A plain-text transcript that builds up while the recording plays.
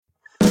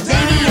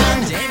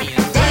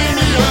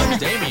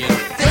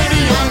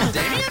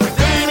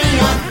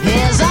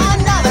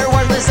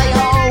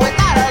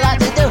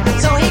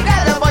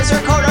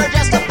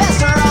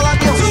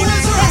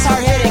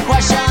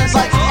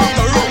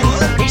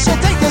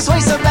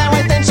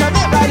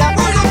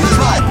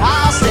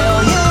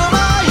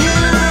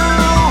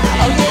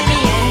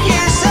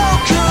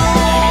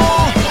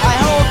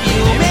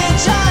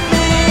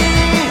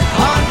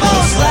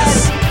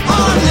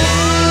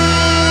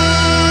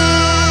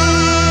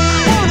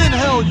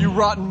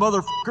rotten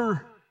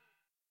motherfucker.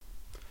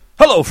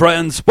 Hello,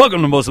 friends.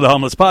 Welcome to Most of the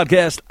Homeless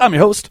Podcast. I'm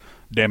your host,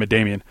 Damn It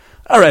Damien.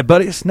 All right,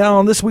 buddies. Now,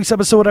 on this week's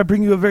episode, I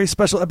bring you a very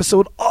special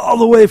episode all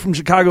the way from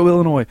Chicago,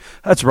 Illinois.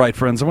 That's right,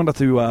 friends. I went up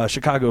to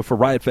Chicago for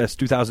Riot Fest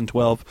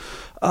 2012.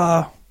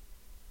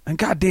 And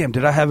goddamn,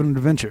 did I have an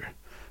adventure.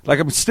 Like,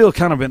 I'm still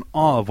kind of in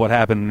awe of what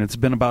happened, and it's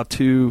been about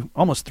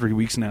almost 3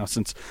 weeks now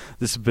since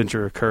this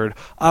adventure occurred.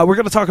 We're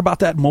going to talk about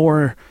that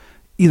more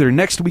either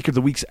next week or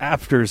the weeks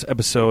after's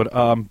episode.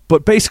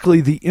 But basically,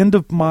 the end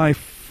of my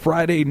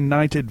Friday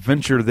night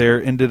adventure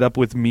there ended up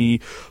with me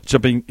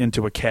jumping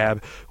into a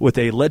cab with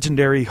a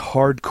legendary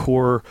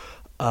hardcore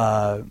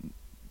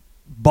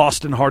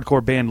Boston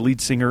hardcore band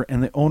lead singer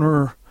and the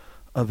owner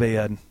of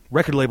a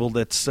record label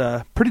that's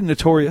pretty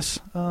notorious.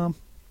 We'll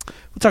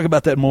talk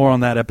about that more on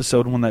that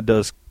episode when that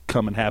does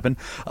come and happen.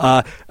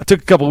 I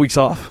took a couple weeks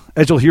off.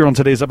 As you'll hear on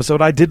today's episode,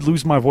 I did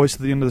lose my voice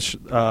at the end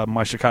of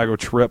my Chicago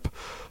trip.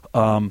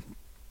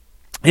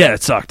 Yeah,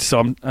 it sucked.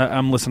 So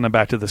I'm listening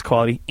back to this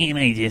quality, and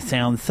I just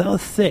sound so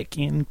sick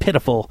and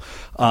pitiful.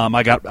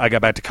 I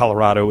got back to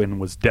Colorado and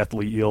was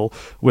deathly ill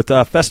with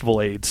festival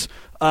AIDS.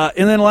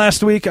 And then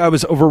last week I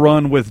was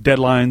overrun with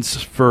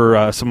deadlines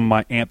for some of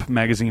my AMP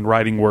magazine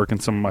writing work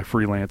and some of my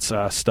freelance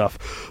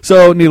stuff.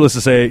 So needless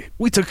to say,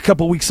 we took a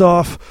couple weeks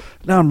off.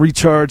 Now I'm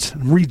recharged,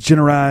 I'm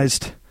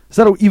regenerized. Is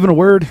that even a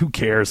word? Who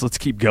cares? Let's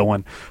keep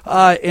going.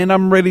 And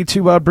I'm ready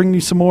to bring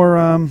you some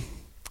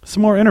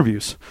more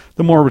interviews.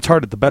 The more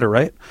retarded, the better,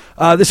 right?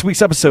 This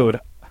week's episode,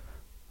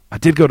 I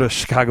did go to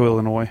Chicago,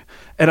 Illinois,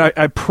 and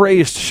I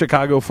praised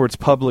Chicago for its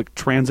public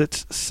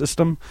transit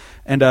system.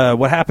 And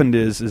what happened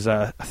is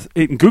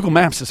Google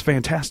Maps is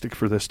fantastic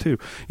for this too.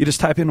 You just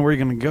type in where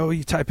you're going to go.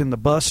 You type in the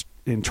bus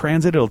in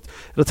transit. It'll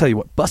tell you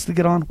what bus to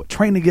get on, what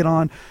train to get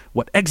on,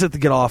 what exit to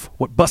get off,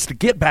 what bus to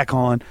get back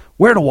on,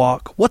 where to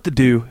walk, what to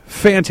do.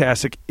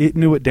 Fantastic. It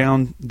knew it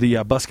down.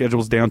 The bus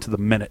schedules down to the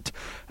minute.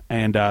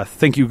 And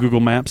thank you, Google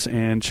Maps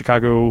and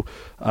Chicago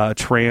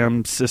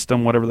tram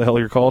system, whatever the hell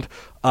you're called.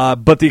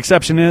 But the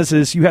exception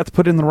is you have to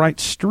put in the right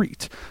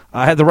street.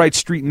 I had the right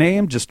street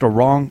name, just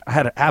I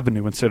had an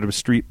avenue instead of a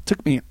street. It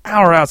took me an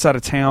hour outside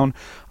of town.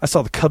 I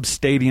saw the Cubs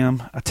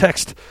Stadium. I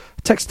text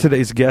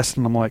today's guest,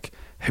 and I'm like,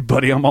 hey,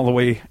 buddy, I'm all the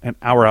way an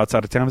hour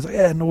outside of town. He's like,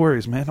 yeah, no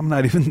worries, man. I'm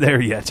not even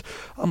there yet.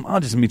 I'll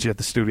just meet you at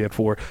the studio at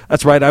 4.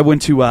 That's right. I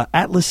went to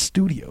Atlas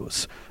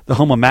Studios, the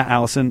home of Matt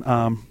Allison,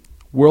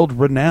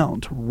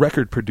 world-renowned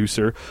record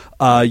producer.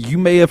 You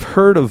may have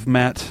heard of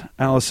Matt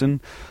Allison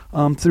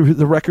through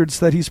the records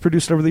that he's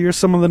produced over the years.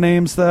 Some of the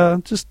names,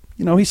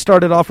 he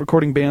started off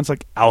recording bands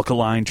like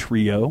Alkaline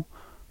Trio.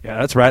 Yeah,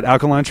 that's right,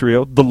 Alkaline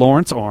Trio. The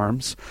Lawrence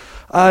Arms.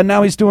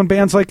 Now he's doing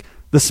bands like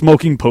The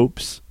Smoking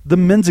Popes, The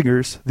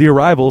Menzingers, The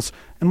Arrivals,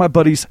 and my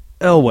buddies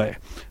Elway.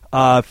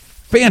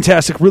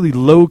 Fantastic, really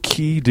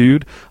low-key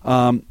dude.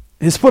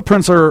 His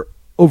footprints are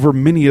over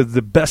many of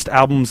the best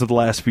albums of the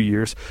last few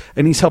years,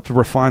 and he's helped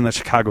refine that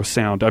Chicago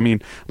sound. I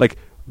mean, like,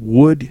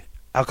 would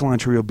Alkaline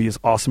Trio be as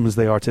awesome as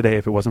they are today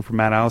if it wasn't for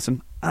Matt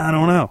Allison? I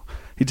don't know.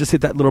 He just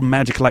hit that little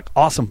magic, like,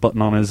 awesome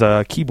button on his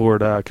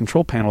keyboard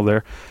control panel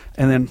there,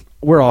 and then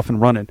we're off and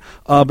running.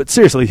 But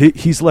seriously,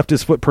 he's left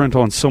his footprint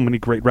on so many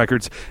great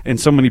records, and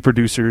so many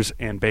producers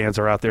and bands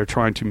are out there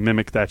trying to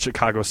mimic that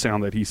Chicago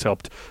sound that he's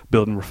helped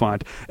build and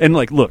refined. And,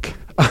 like, look,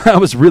 I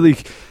was really,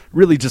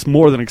 really just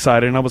more than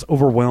excited, and I was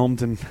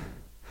overwhelmed, and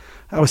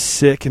I was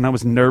sick and I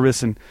was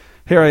nervous, and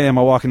here I am.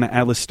 I walk into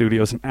Atlas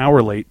Studios an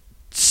hour late,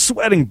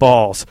 sweating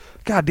balls.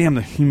 God damn,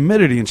 the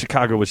humidity in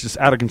Chicago was just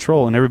out of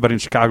control, and everybody in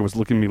Chicago was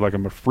looking at me like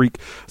I'm a freak,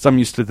 so I'm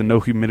used to the no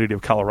humidity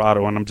of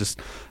Colorado, and I'm just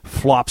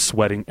flop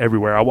sweating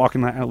everywhere. I walk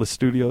into Atlas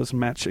Studios,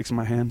 and Matt shakes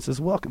my hand and says,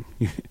 welcome.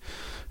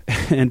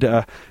 And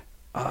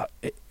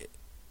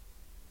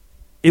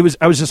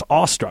I was just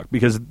awestruck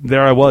because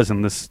there I was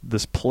in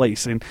this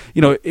place, and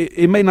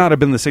it may not have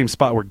been the same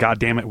spot where God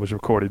Damn It was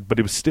recorded, but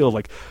it was still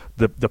like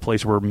the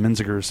place where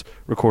Menzingers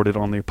recorded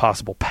on the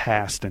Possible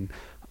Past, and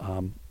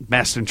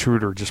Masked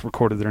Intruder just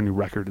recorded their new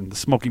record, and the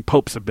Smoking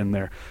Popes have been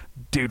there.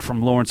 Dude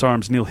from Lawrence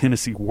Arms, Neil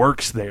Hennessy,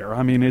 works there.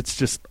 I mean, it's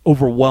just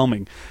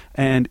overwhelming.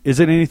 And is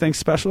it anything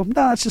special?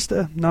 No, it's just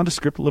a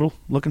nondescript little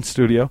looking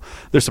studio.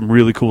 There's some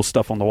really cool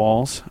stuff on the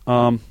walls,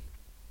 and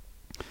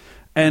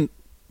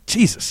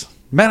Jesus,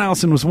 Matt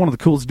Allison was one of the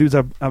coolest dudes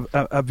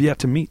I've yet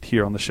to meet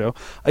here on the show.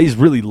 He's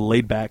really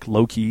laid back,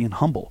 low-key, and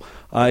humble.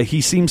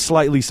 He seems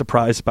slightly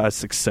surprised by his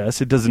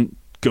success. It doesn't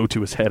go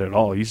to his head at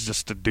all. He's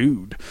just a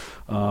dude.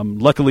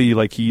 Luckily,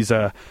 like, he's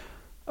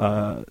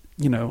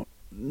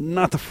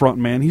not the front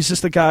man. He's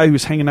just a guy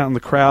who's hanging out in the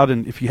crowd,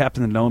 and if you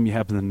happen to know him, you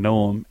happen to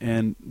know him.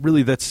 And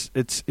really,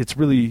 it's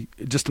really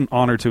just an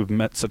honor to have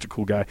met such a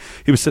cool guy.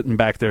 He was sitting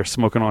back there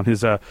smoking on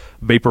his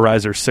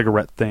vaporizer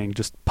cigarette thing,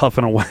 just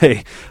puffing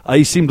away.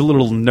 He seemed a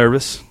little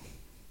nervous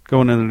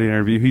going into the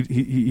interview.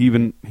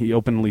 He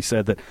openly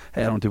said that,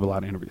 hey, I don't do a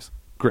lot of interviews.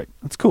 Great,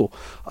 that's cool.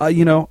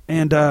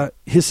 And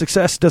his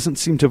success doesn't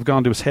seem to have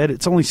gone to his head.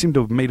 It's only seemed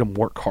to have made him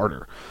work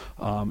harder.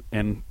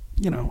 And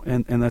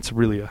and that's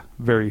really a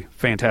very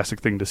fantastic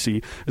thing to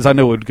see, as I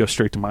know it would go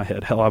straight to my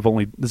head. Hell,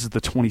 this is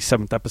the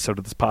 27th episode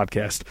of this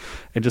podcast,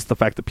 and just the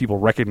fact that people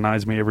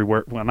recognize me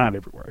everywhere, well, not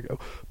everywhere I go,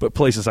 but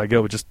places I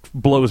go, it just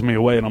blows me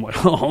away, and I'm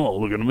like, oh,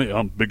 look at me,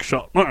 I'm a big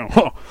shot.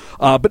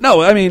 But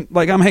no, I mean,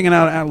 like, I'm hanging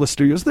out at Atlas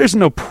Studios. There's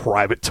no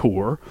private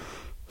tour.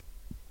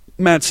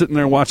 Matt's sitting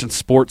there watching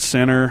Sports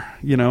Center,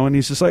 and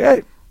he's just like,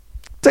 hey,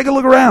 take a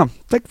look around,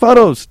 take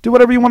photos, do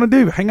whatever you want to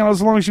do, hang out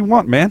as long as you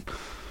want, man.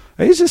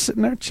 He's just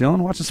sitting there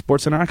chilling, watching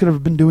Sports Center. I could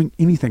have been doing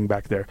anything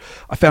back there.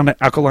 I found an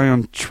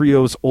Alkaline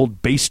Trio's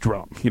old bass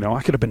drum.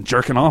 I could have been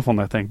jerking off on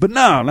that thing. But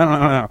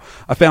no.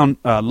 I found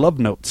love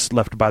notes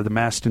left by the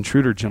masked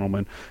intruder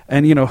gentleman.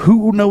 And,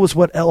 who knows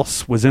what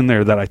else was in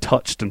there that I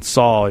touched and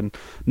saw, and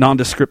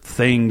nondescript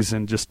things,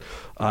 and just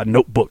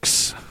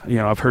notebooks.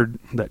 I've heard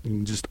that you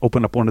can just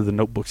open up one of the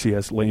notebooks he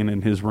has laying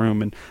in his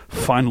room and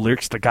find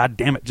lyrics to God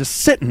Damn It just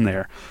sitting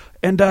there.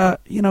 And,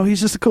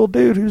 he's just a cool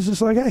dude who's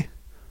just like, hey,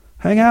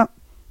 hang out.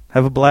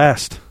 Have a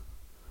blast.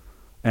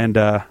 And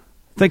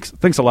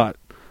thanks a lot,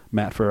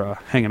 Matt, for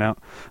hanging out.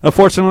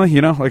 Unfortunately,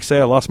 like I say,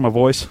 I lost my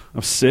voice.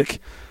 I'm sick.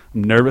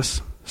 I'm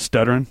nervous,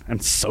 stuttering,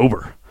 and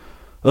sober.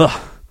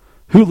 Ugh.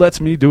 Who lets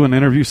me do an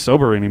interview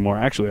sober anymore?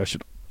 Actually, I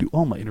should do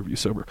all my interviews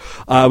sober.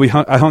 I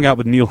hung out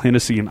with Neil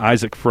Hennessy and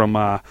Isaac from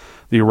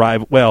The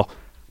Arrival. Well,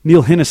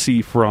 Neil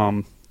Hennessy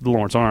from the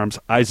Lawrence Arms.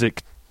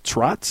 Isaac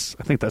Trotz,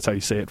 I think that's how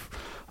you say it.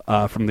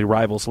 From The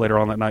Arrivals. Later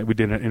on that night, we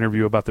did an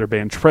interview about their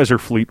band Treasure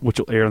Fleet, which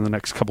will air in the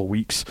next couple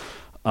weeks.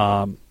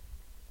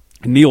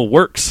 Neil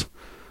works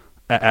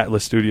at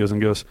Atlas Studios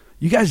and goes,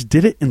 you guys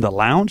did it in the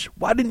lounge?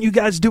 Why didn't you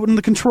guys do it in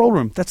the control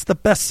room? That's the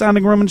best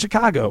sounding room in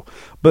Chicago.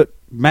 But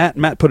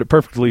Matt put it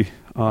perfectly.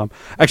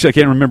 Actually, I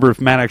can't remember if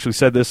Matt actually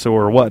said this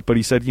or what, but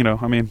he said,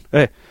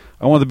 hey,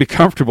 I wanted to be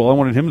comfortable. I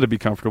wanted him to be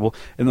comfortable.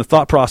 And the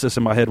thought process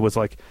in my head was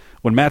like,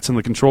 when Matt's in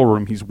the control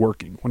room, he's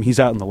working. When he's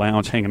out in the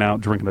lounge, hanging out,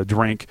 drinking a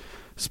drink,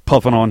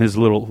 puffing on his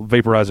little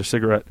vaporizer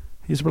cigarette,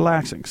 he's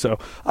relaxing. So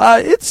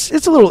it's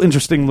a little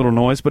interesting little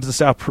noise, but it's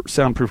a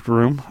soundproofed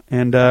room.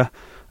 And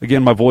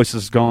again, my voice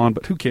is gone,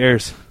 but who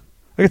cares?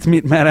 I get to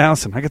meet Matt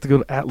Allison. I get to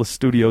go to Atlas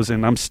Studios,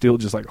 and I'm still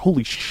just like,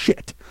 holy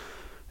shit,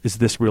 is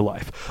this real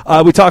life?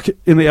 We talk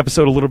in the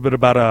episode a little bit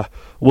about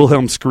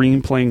Wilhelm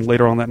Scream playing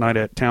later on that night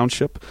at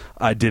Township.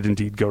 I did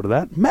indeed go to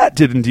that. Matt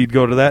did indeed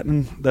go to that,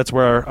 and that's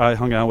where I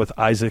hung out with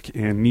Isaac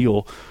and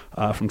Neil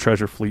from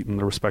Treasure Fleet and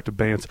the respective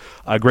bands.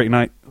 Great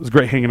night. It was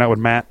great hanging out with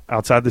Matt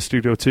outside the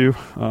studio, too.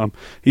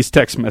 He's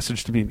text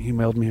messaged me and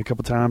emailed me a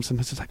couple times, and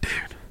it's just like,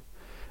 dude,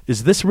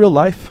 is this real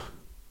life?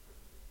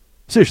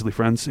 Seriously,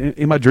 friends,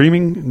 am I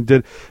dreaming?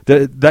 Did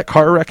that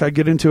car wreck I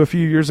get into a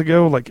few years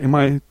ago, like, am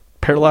I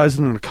paralyzed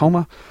and in a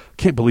coma?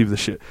 Can't believe this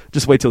shit.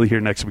 Just wait till you hear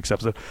next week's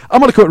episode. I'm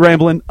going to quit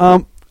rambling.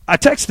 I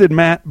texted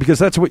Matt because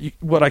that's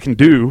what I can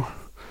do.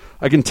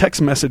 I can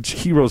text message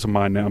heroes of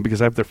mine now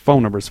because I have their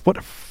phone numbers.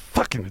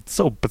 It's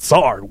so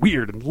bizarre,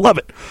 weird, and love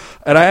it.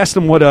 And I asked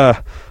him what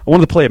I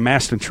wanted to play a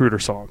Masked Intruder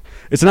song.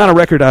 It's not a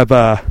record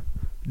I've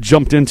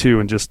jumped into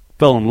and just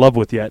fell in love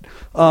with yet.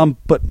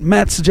 But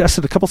Matt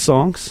suggested a couple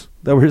songs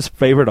that were his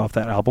favorite off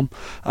that album.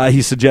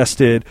 He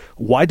suggested,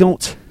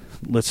 let's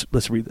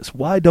read this.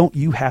 Why don't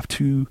you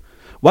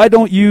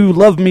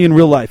love me in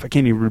real life? I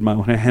can't even read my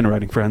own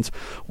handwriting, friends.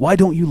 Why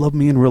don't you love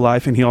me in real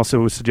life? And he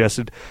also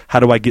suggested, how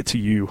do I get to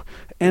you?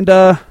 And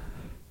I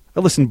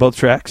listened to both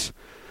tracks.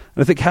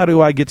 And I think How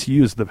Do I Get to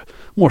You is the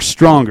more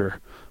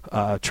stronger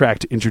track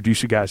to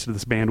introduce you guys to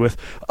this band with.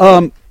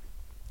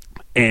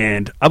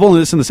 And I've only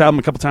listened to this album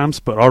a couple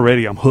times, but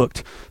already I'm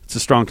hooked. It's a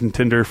strong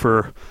contender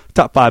for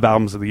top 5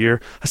 albums of the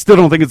year. I still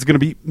don't think it's going to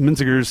beat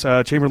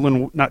Menzingers'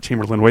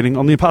 Chamberlain Waiting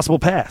on the Impossible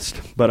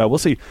Past, but we'll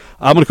see.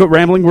 I'm going to quit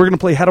rambling. We're going to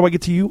play How Do I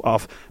Get to You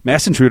off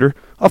Masked Intruder,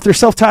 off their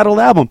self-titled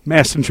album,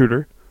 Masked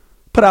Intruder,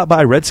 put out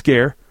by Red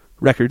Scare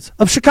Records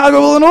of Chicago,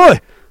 Illinois.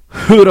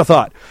 Who would have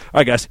thought? All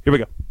right, guys, here we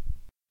go.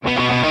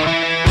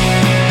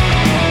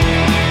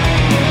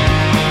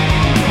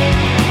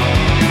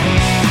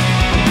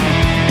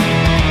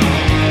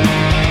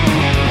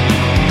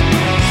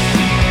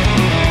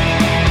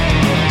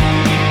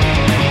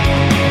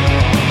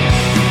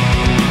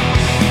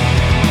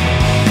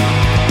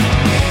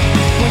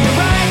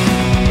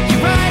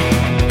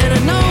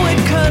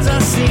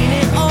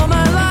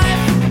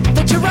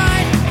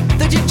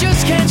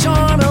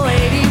 Charm a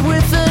lady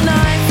with a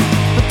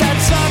knife, but that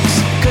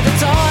sucks, 'cause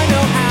that's all I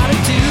know how to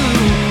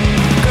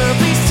do.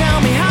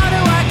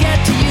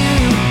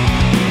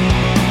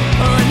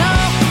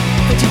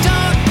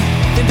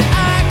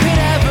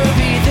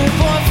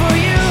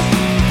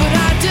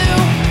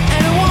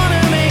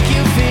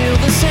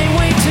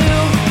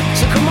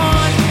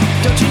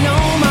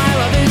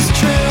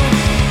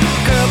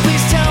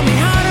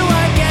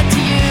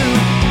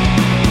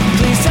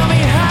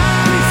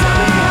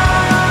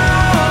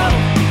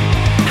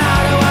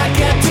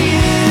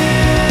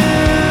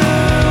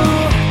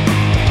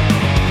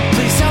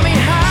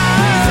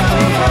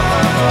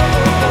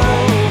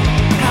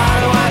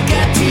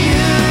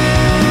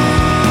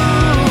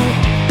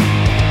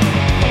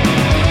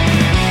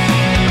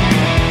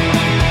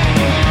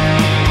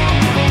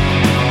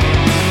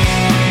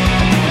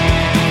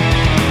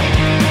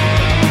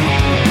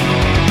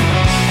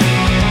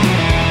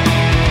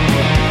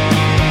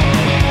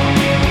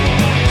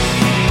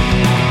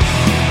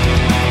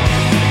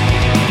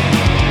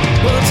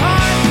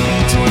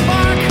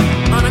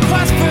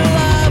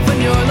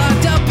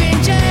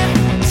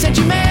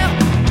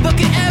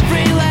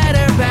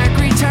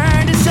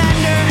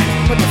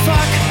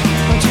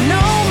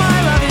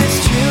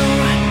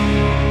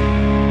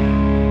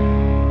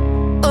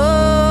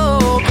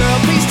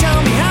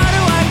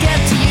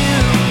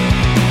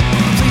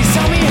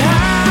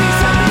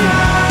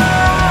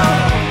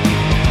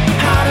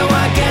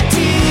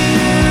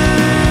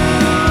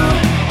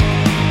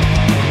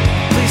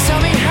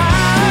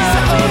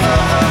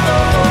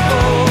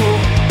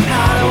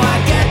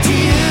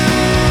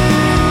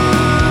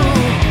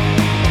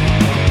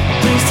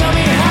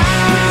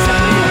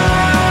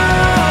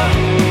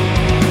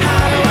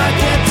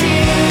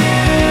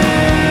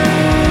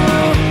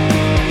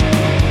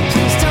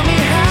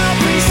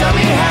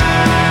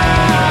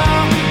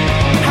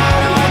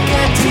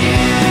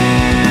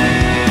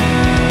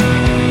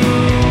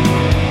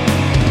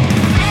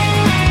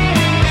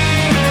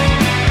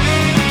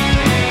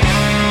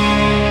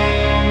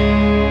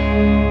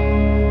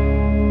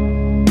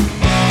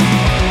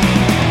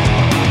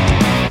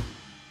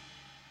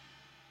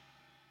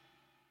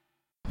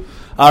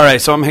 All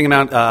right, so I'm hanging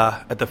out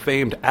at the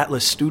famed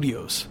Atlas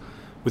Studios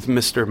with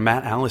Mr.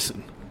 Matt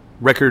Allison,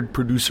 record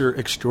producer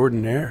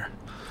extraordinaire.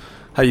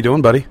 How you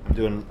doing, buddy?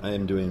 I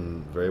am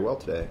doing very well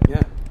today.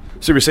 Yeah.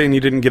 So you were saying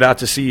you didn't get out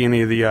to see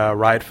any of the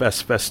Riot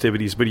Fest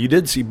festivities, but you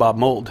did see Bob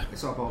Mould. I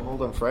saw Bob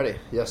Mould on Friday.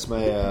 Yes,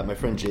 my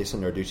friend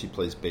Jason Narducci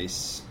plays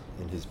bass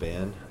in his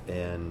band,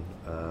 and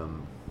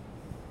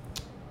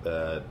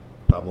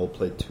Bob Mould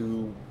played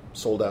 2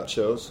 sold-out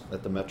shows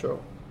at the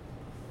Metro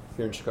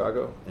here in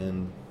Chicago,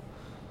 and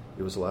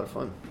it was a lot of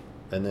fun.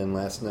 And then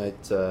last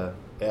night,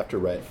 after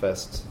Riot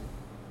Fest,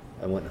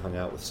 I went and hung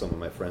out with some of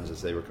my friends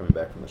as they were coming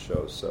back from the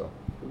shows, so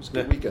it was a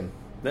good weekend.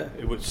 Yeah,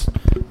 it was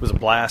a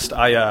blast.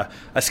 I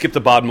skipped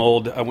the Bob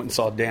Mould. I went and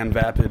saw Dan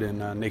Vapid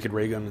and Naked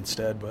Raygun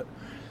instead, but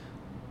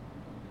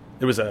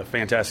it was a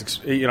fantastic.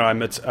 I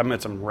met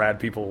some rad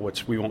people,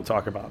 which we won't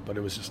talk about, but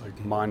it was just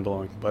like mind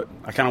blowing. But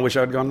I kind of wish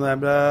I'd gone to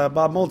that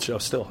Bob Mould show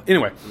still.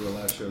 Anyway, there were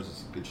a lot of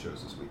good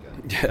shows this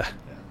weekend. Yeah.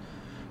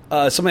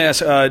 Somebody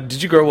asked,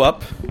 did you grow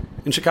up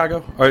in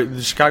Chicago or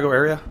the Chicago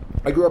area?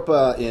 I grew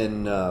up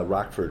in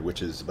Rockford,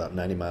 which is about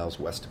 90 miles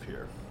west of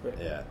here. Right.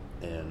 Yeah,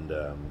 and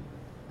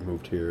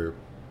moved here.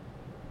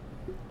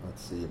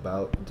 Let's see,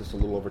 about just a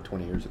little over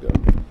 20 years ago.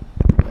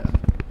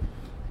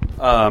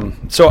 Yeah.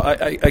 So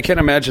I can't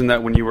imagine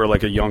that when you were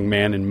like a young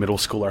man in middle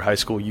school or high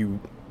school, you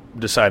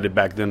decided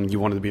back then you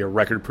wanted to be a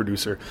record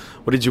producer.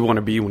 What did you want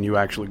to be when you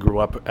actually grew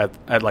up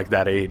at like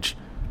that age?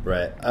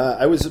 Right.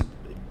 I was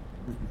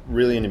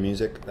really into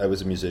music. I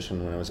was a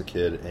musician when I was a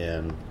kid,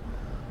 and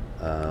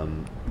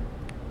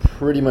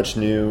pretty much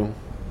knew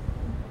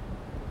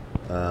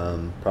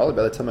probably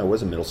by the time I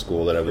was in middle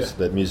school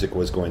that music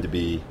was going to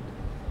be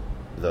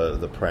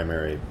the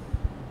primary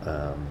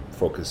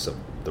focus of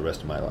the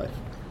rest of my life,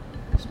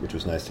 which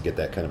was nice to get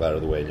that kind of out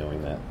of the way,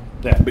 knowing that.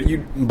 Yeah,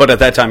 but at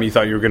that time you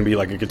thought you were going to be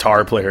like a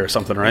guitar player or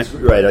something, right?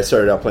 Right. I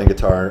started out playing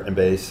guitar and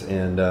bass,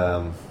 and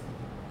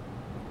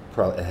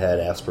probably had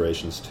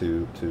aspirations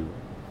to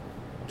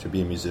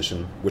be a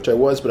musician, which I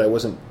was, but I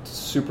wasn't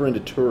super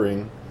into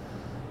touring.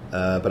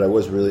 But I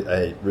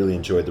really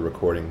enjoyed the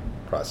recording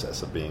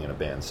process of being in a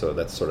band, so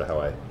that's sort of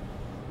how I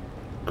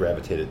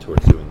gravitated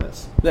towards doing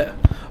this. Yeah.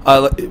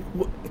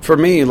 For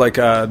me, like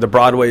the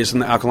Broadways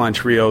and the Alkaline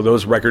Trio,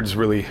 those records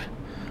really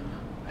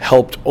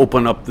helped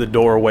open up the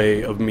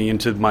doorway of me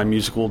into my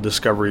musical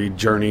discovery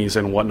journeys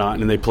and whatnot,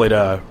 and they played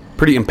a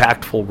pretty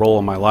impactful role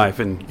in my life,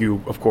 and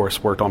you, of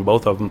course, worked on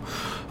both of them.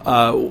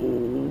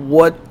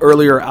 What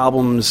earlier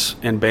albums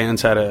and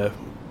bands had a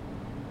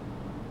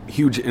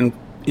huge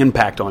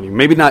impact on you?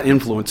 Maybe not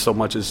influence so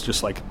much as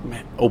just like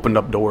opened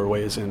up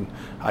doorways and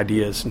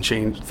ideas and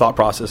changed thought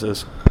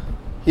processes.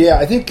 Yeah,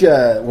 I think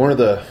one of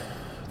the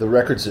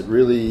records that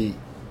really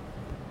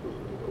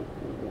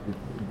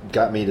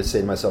got me to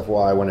say to myself,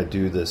 well, I want to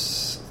do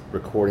this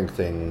recording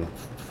thing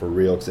for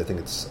real because I think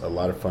it's a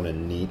lot of fun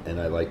and neat, and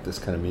I like this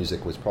kind of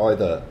music, was probably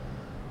the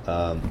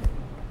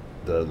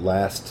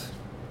last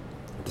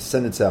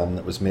Descendants album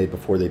that was made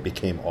before they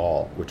became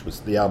All,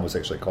 the album was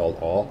actually called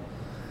All,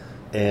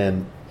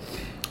 and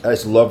I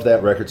just loved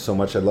that record so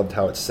much. I loved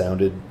how it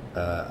sounded.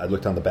 I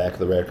looked on the back of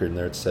the record, and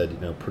there it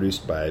said,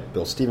 produced by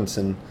Bill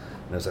Stevenson,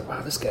 and I was like,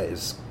 wow, this guy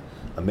is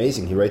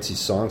amazing. He writes these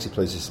songs, he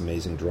plays these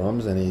amazing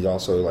drums, and he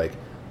also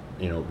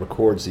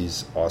records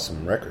these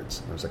awesome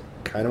records. And I was like,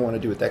 kind of want to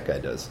do what that guy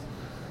does,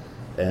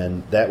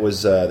 and that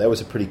was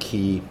a pretty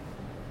key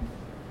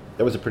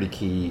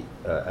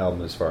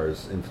album as far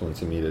as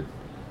influencing me to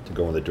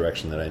go in the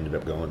direction that I ended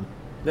up going.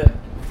 Yeah.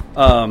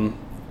 And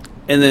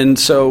then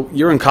so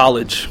you're in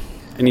college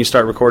and you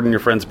start recording your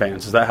friends'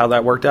 bands. Is that how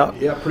that worked out?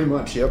 Yeah, pretty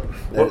much. Yep.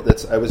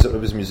 I was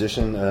a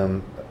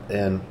musician,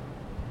 and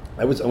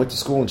I went to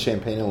school in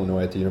Champaign,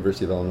 Illinois, at the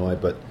University of Illinois,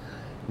 but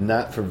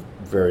not for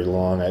very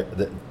long.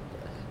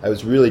 I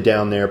was really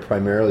down there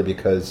primarily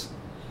because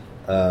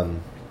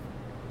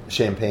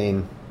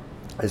Champaign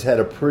has had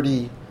a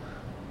pretty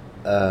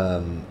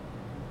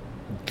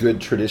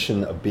good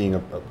tradition of being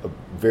a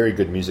very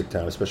good music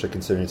town, especially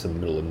considering it's in the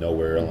middle of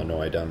nowhere,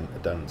 Illinois, down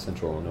in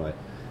central Illinois.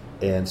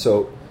 And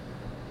so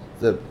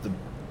the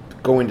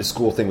going to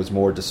school thing was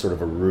more just sort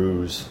of a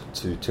ruse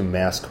to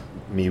mask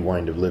me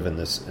wanting to live in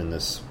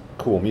this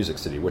cool music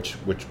city, which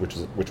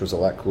was a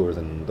lot cooler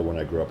than the one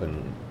I grew up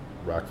in,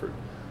 Rockford.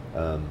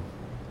 And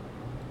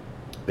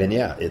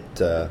yeah,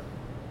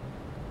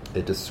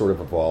 it just sort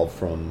of evolved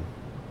from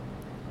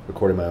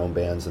recording my own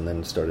bands and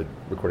then started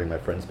recording my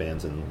friends'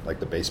 bands in like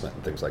the basement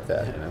and things like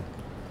that. Yeah.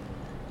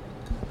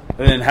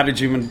 And then how did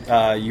you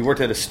you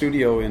worked at a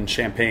studio in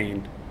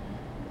Champaign?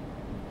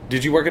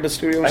 Did you work at a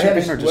studio in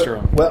Champaign or just your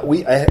own? Well,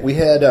 we had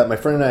my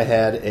friend and I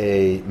had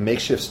a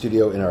makeshift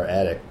studio in our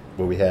attic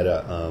where we had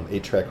a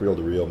 8-track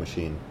reel-to-reel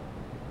machine,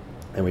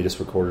 and we just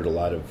recorded a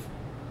lot of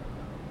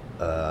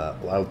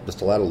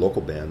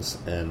local bands.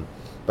 And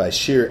by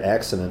sheer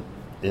accident,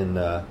 in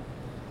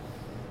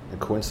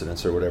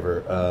coincidence or whatever,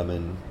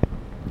 and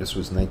this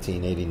was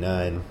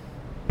 1989.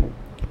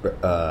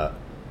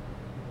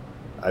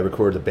 I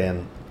recorded the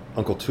band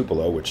Uncle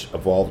Tupelo, which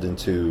evolved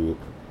into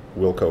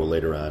Wilco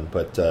later on,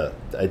 but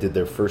I did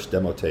their first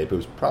demo tape. It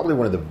was probably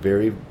one of the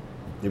very,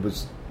 it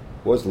was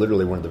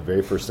literally one of the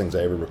very first things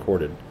I ever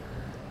recorded,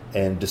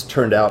 and just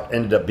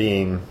ended up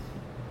being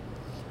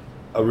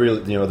a real,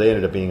 they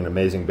ended up being an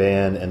amazing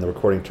band, and the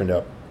recording turned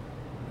out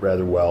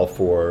rather well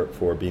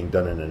for being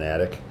done in an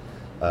attic.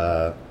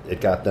 It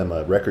got them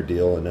a record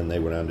deal, and then they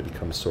went on to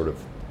become sort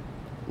of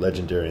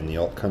legendary in the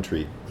alt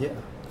country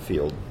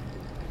field.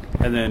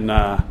 And then,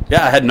 I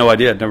had no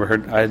idea. I'd never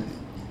heard.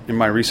 In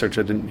my research,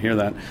 I didn't hear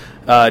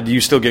that. Do you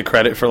still get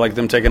credit for like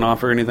them taking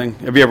off or anything?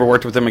 Have you ever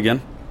worked with them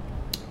again?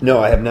 No,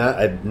 I have not.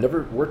 I've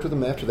never worked with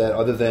them after that,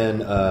 other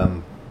than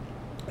I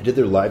did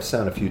their live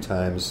sound a few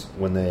times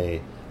when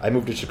I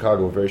moved to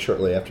Chicago very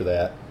shortly after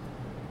that,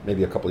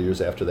 maybe a couple of years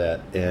after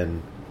that,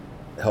 and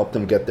helped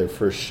them get their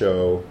first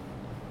show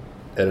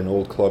at an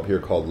old club here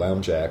called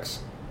Lounge Axe,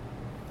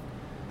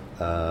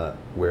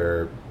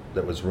 where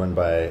that was run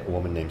by a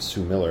woman named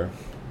Sue Miller,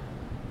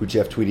 who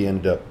Jeff Tweedy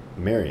ended up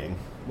marrying.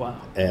 Wow.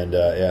 And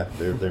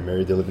they're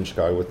married. They live in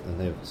Chicago and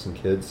they have some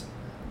kids.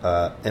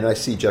 And I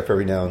see Jeff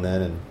every now and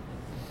then, and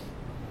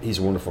he's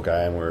a wonderful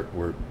guy, and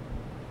we're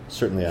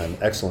certainly on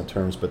excellent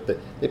terms. But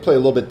they play a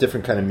little bit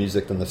different kind of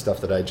music than the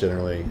stuff that I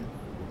generally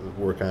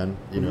work on,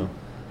 know.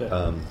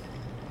 Yeah.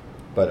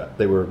 But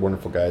they were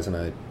wonderful guys, and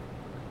I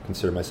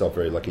consider myself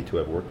very lucky to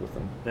have worked with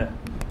them.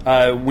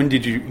 Yeah. When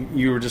did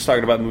you were just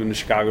talking about moving to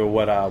Chicago?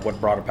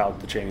 What brought about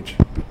the change?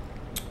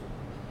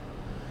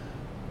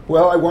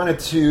 Well, I wanted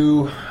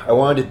to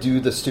do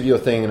the studio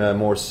thing in a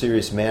more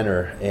serious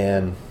manner,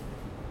 and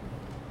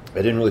I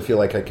didn't really feel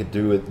like I could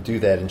do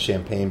that in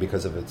Champaign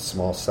because of its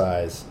small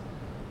size.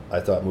 I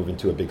thought moving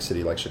to a big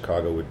city like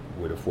Chicago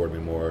would afford me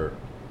more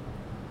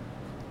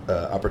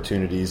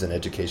opportunities and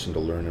education to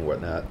learn and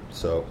whatnot.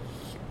 So,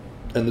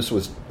 and this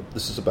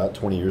is about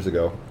 20 years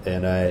ago,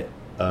 and I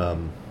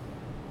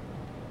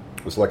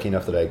was lucky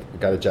enough that I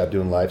got a job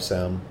doing live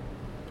sound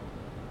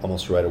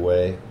almost right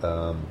away.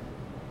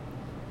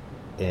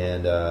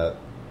 And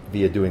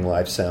via doing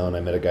live sound,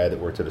 I met a guy that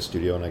worked at a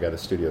studio, and I got a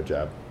studio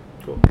job.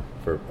 Cool.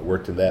 I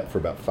worked in that for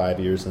about 5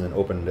 years, and then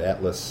opened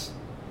Atlas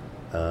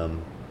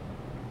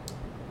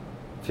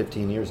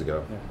 15 years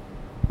ago.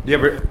 Yeah.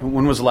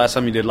 When was the last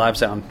time you did live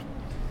sound?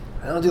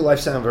 I don't do live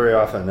sound very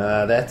often.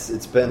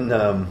 It's been,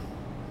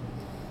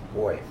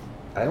 boy,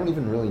 I don't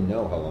even really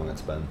know how long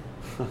it's been.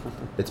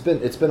 It's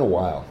been a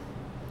while.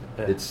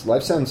 Yeah.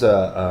 Live sound's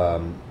a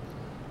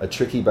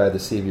tricky by the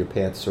seat of your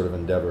pants sort of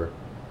endeavor.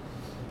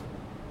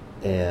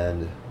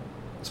 And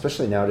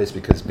especially nowadays,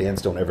 because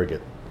bands don't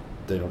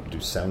do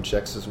sound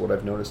checks, is what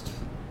I've noticed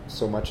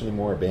so much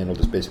anymore. A band will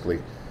just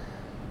basically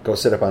go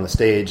sit up on the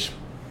stage,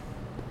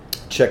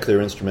 check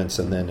their instruments,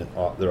 and then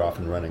they're off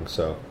and running.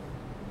 So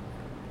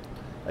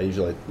I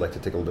usually like to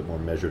take a little bit more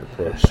measured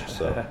approach.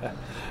 So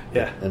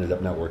yeah, it ended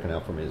up not working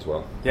out for me as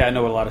well. Yeah, I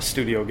know a lot of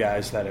studio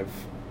guys that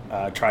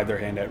have tried their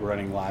hand at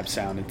running live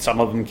sound, and some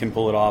of them can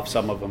pull it off.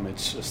 Some of them,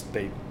 it's just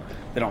they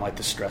don't like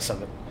the stress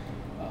of it.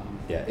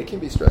 Yeah, it can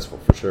be stressful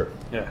for sure.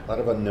 Yeah, a lot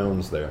of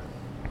unknowns there.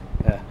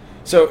 Yeah.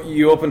 So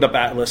you opened up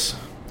Atlas.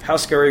 How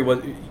scary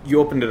was you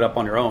opened it up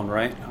on your own,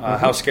 right? Mm-hmm.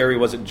 How scary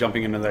was it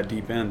jumping into that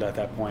deep end at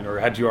that point, or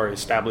had you already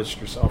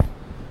established yourself?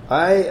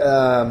 I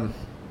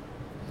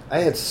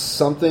had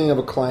something of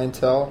a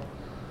clientele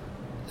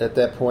at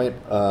that point,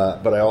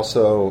 but I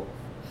also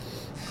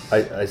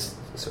I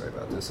sorry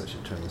about this. I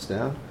should turn this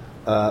down.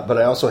 But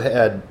I also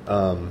had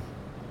I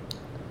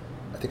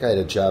think I had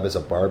a job as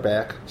a bar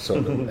back,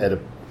 so at a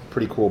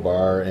pretty cool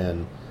bar,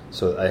 and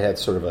so I had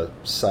sort of a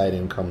side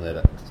income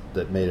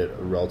that made it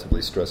a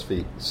relatively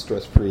stress-free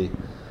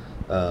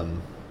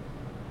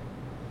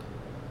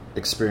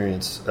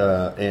experience,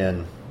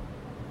 and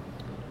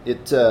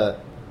it the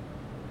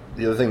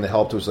other thing that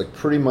helped was like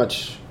pretty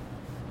much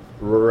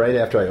right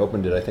after I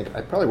opened it. I think I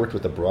probably worked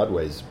with the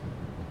Broadways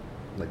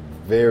like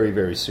very,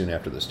 very soon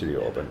after the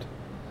studio opened,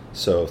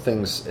 so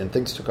things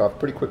took off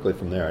pretty quickly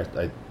from there.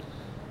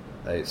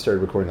 I started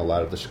recording a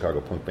lot of the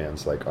Chicago punk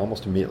bands like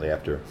almost immediately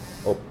after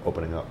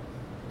opening up.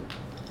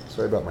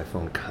 Sorry about my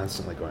phone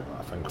constantly going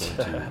off. I'm going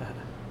to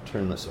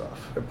turn this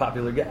off. You're a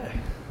popular guy.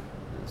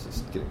 This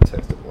is getting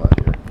texted a lot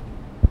here.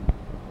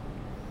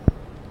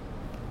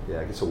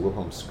 Yeah, I guess a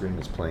Wilhelm Scream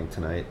is playing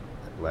tonight,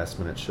 last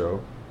minute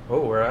show.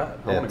 Oh, where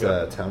at?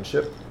 At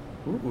Township.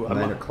 Ooh,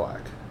 9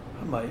 o'clock.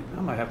 I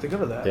might have to go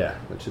to that. Yeah,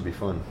 that should be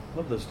fun.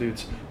 Love those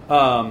dudes.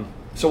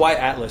 So why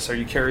Atlas? Are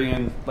you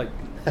carrying like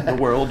the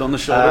world on the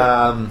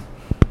shoulder?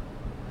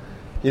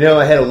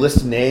 I had a list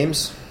of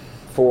names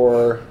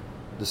for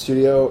the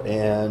studio,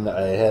 and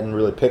I hadn't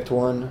really picked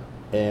one,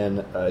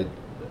 and I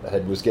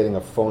was getting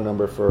a phone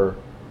number for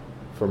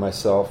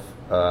myself.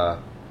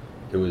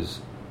 It was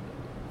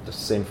the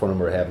same phone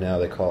number I have now.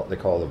 They call it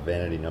a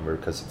vanity number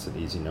because it's an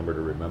easy number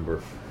to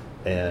remember,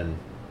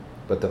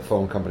 but the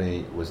phone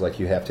company was like,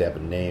 you have to have a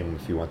name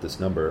if you want this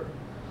number,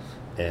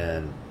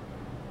 and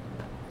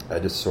I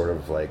just sort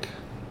of like,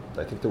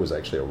 I think there was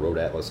actually a Rode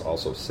Atlas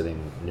also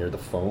sitting near the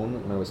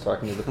phone when I was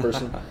talking to the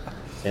person,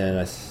 and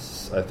I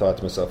thought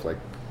to myself, like,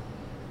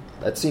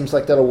 that seems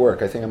like that'll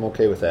work. I think I'm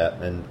okay with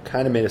that, and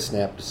kind of made a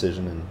snap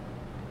decision, and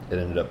it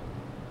ended up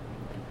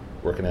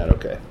working out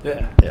okay.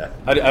 Yeah.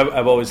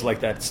 I've always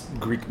liked that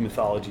Greek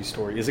mythology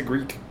story. Is it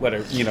Greek?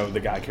 Whatever, the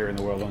guy carrying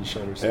the world on his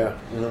shoulders. Yeah.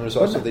 There's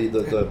also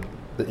the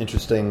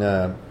interesting.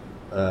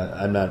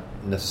 I'm not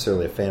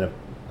necessarily a fan of.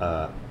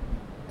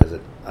 Is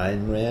it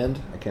Ayn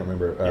Rand? I can't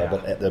remember.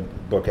 But the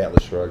book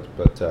Atlas Shrugged.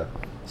 But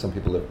some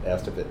people have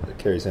asked if it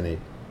carries any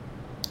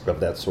of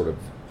that sort of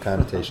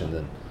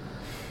connotation.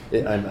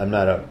 Then I'm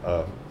not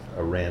a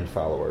Rand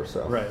follower.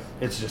 So right,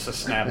 it's just a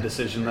snap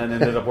decision that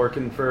ended up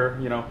working for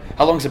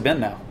How long's it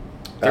been now?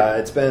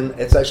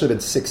 It's actually been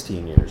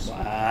 16 years.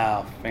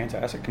 Wow,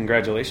 fantastic!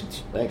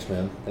 Congratulations. Thanks,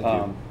 man. Thank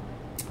you.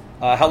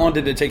 How long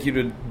did it take you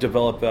to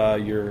develop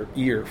your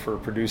ear for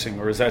producing,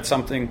 or is that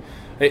something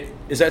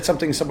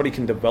somebody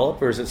can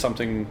develop, or is it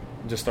something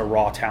just a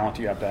raw talent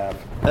you have to have?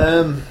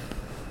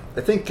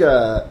 I think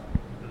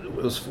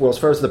as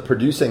far as the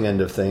producing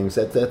end of things,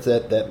 that's a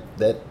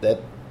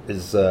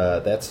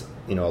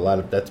lot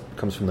of that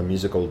comes from the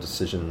musical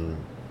decision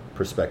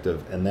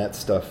perspective, and that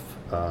stuff.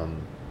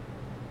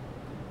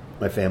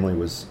 My family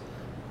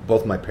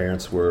both my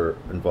parents were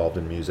involved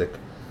in music,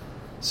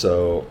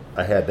 so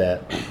I had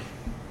that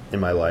in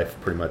my life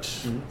pretty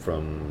much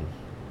from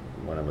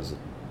when I was a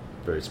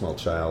very small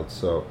child.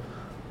 So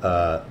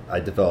I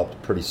developed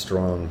pretty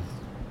strong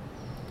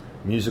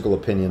musical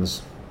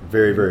opinions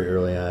very, very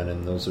early on,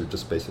 and those are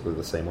just basically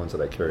the same ones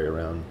that I carry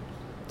around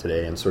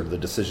today. And sort of the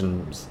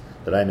decisions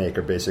that I make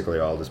are basically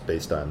all just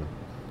based on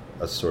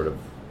a sort of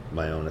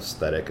my own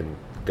aesthetic and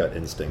gut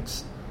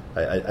instincts.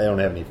 I don't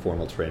have any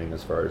formal training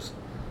as far as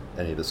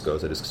any of this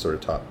goes. I just sort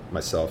of taught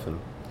myself and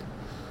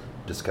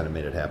just kind of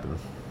made it happen.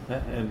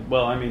 And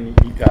well, I mean,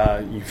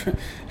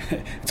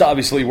 it's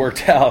obviously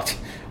worked out.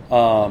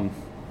 Yeah,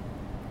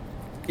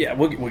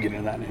 we'll get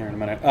into that here in a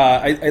minute.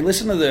 I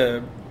listened to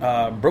the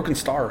Broken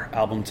Star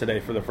album today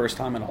for the first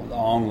time in a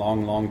long,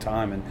 long, long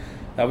time, and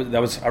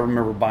that was I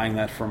remember buying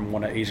that from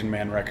one of Asian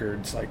Man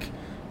Records, like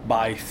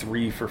buy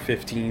 3 for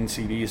 15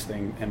 CDs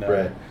thing, and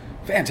right.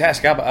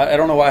 Fantastic album. I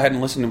don't know why I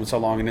hadn't listened to it so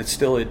long, and it's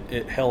still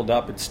it held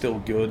up. It's still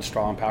good,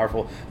 strong,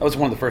 powerful. That was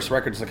one of the first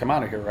records to come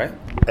out of here, right?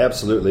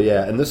 Absolutely,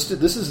 yeah. And this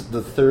is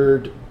the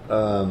third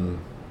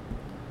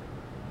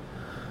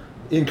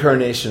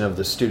incarnation of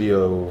the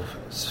studio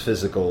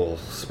physical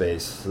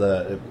space.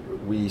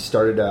 We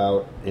started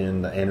out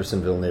in the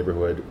Andersonville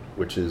neighborhood,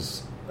 which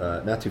is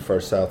not too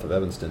far south of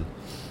Evanston,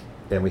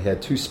 and we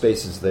had 2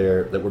 spaces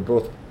there that were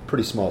both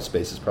pretty small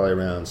spaces, probably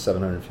around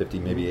 750,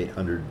 maybe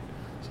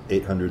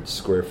 800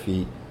 square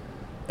feet,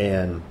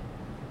 and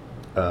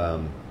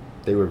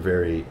they were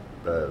very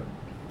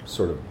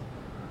sort of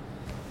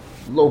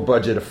low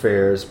budget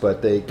affairs,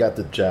 but they got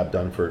the job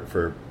done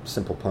for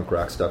simple punk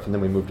rock stuff. And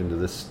then we moved into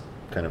this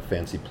kind of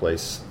fancy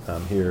place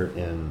here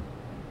in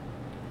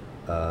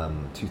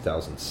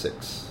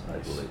 2006, I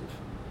believe.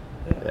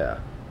 Yeah.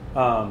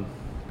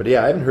 But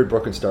yeah, I haven't heard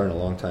Broken Star in a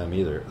long time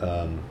either.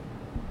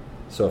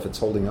 So if it's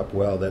holding up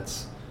well,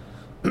 that's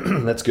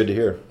that's good to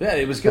hear. Yeah,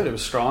 it was good. It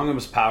was strong. It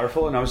was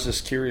powerful. And I was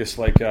just curious,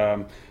 like,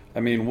 I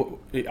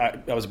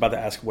was about to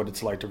ask what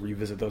it's like to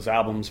revisit those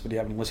albums, but you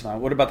haven't listened to it.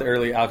 What about the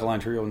early Alkaline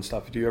Trio and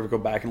stuff? Do you ever go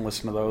back and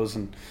listen to those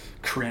and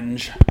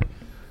cringe?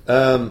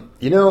 I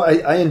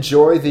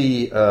enjoy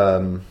the...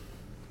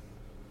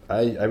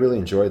 I really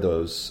enjoy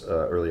those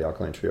early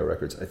Alkaline Trio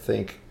records. I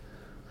think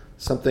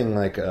something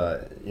like,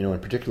 in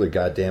particular,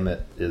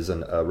 Goddammit is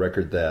a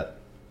record that,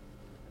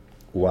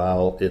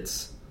 while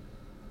it's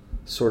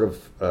sort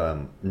of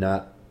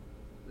not,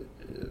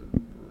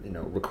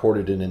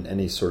 recorded in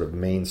any sort of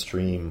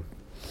mainstream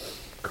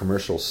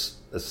commercial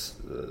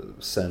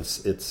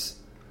sense, it's,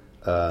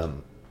 I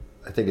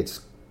think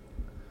it's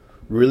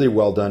really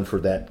well done for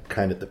the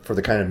kind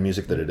of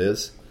music that it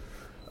is,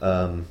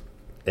 and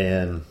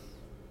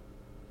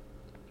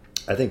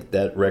I think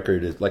that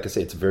record is, like I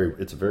say, it's a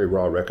very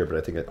raw record, but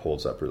I think it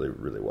holds up really,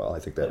 really well. I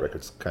think that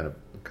record's kind of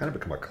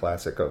become a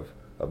classic of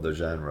the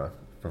genre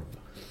from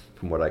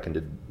what I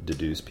can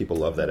deduce. People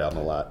love that album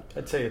a lot.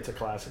 I'd say it's a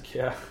classic,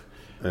 yeah.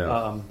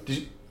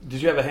 Did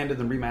you have a hand in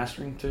the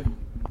remastering too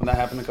when that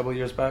happened a couple of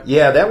years back?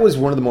 Yeah, that was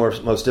one of the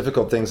most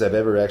difficult things I've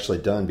ever actually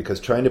done, because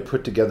trying to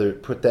put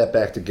that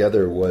back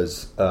together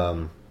was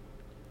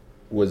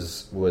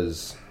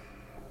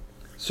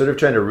sort of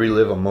trying to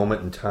relive a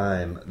moment in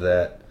time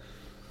that,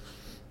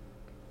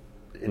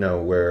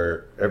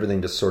 where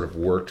everything just sort of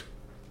worked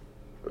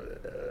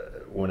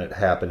when it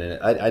happened.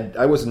 And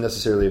I wasn't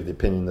necessarily of the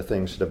opinion the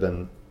thing should have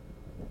been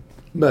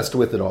messed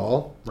with at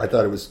all. Right. I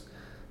thought it was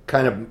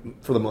kind of,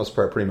 for the most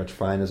part, pretty much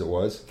fine as it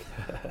was.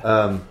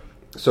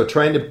 So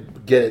trying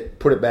to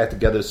put it back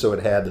together so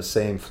it had the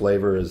same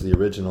flavor as the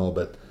original,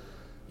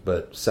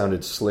 but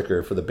sounded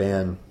slicker for the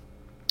band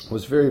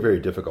was very, very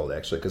difficult,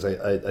 actually, because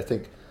I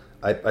think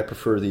I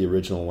prefer the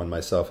original one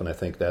myself, and I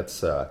think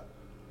that's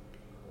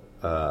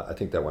I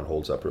think that one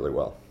holds up really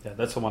well. Yeah,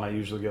 that's the one I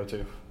usually go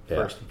to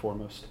first and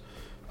foremost.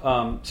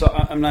 So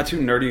I'm not too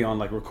nerdy on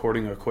like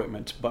recording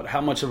equipment, but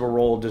how much of a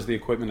role does the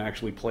equipment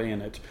actually play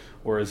in it,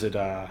 or is it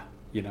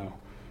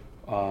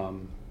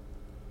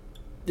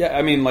Yeah,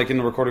 I mean, like in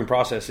the recording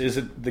process, is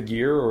it the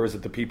gear or is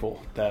it the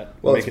people that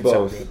Well, make it's it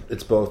both. sound good?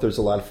 It's both. There's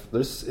a lot of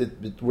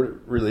what it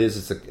really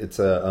is. It's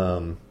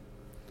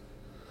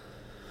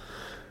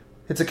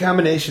a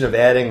combination of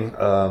adding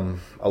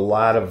a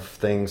lot of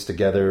things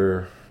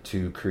together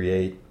to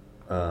create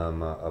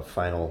a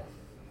final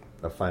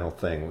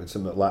thing. It's a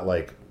lot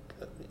like,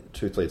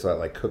 truthfully, it's a lot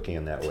like cooking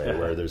in that way,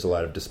 where there's a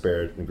lot of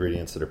disparate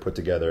ingredients that are put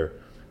together,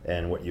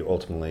 and what you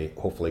ultimately,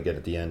 hopefully, get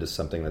at the end is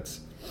something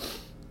that's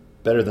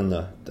better than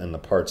the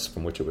parts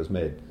from which it was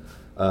made.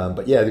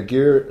 But yeah, the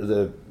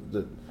gear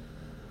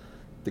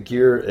the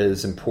gear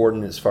is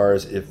important as far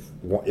as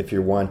if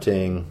you're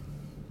wanting,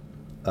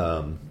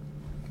 a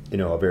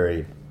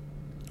very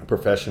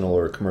professional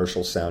or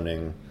commercial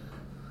sounding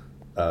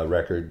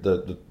record.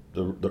 The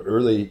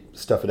early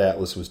stuff at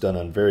Atlas was done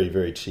on very,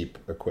 very cheap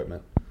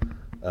equipment.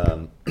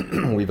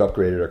 We've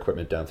upgraded our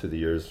equipment down through the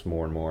years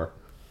more and more.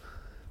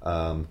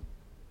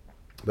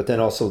 But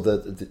then also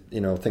the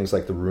things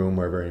like the room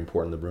are very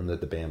important. The room that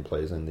the band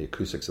plays in, the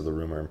acoustics of the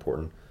room are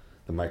important.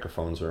 The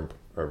microphones are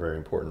very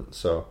important.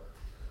 So,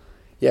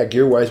 yeah,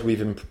 gear wise,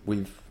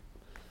 we've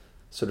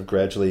sort of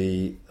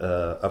gradually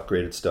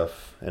upgraded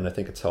stuff, and I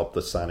think it's helped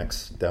the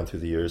sonics down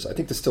through the years. I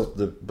think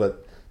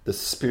but the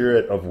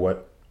spirit of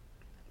what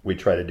we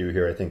try to do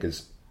here, I think,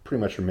 is pretty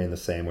much remain the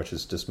same, which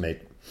is just make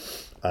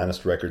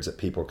honest records that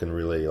people can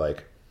really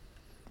like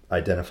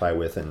identify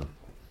with and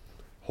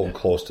hold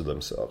close to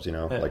themselves.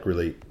 Like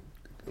really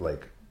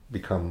like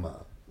become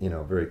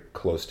very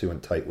close to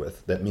and tight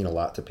with, that mean a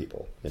lot to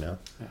people.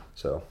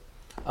 So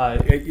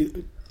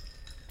the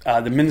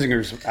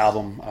Menzingers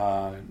album,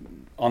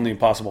 On the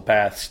Impossible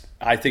Paths,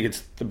 I think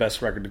it's the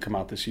best record to come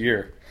out this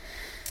year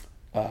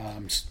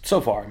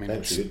so far. I mean,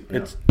 it's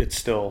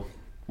still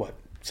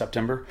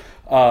September,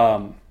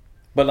 but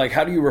like,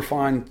 how do you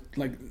refine,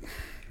 like,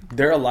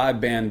 they're a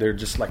live band, they're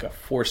just like a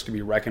force to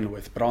be reckoned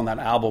with, but on that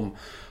album,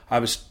 I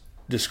was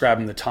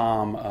describing the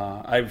Tom,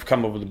 I've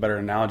come up with a better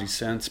analogy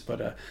since,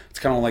 but it's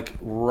kind of like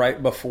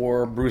right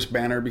before Bruce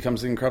Banner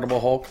becomes the Incredible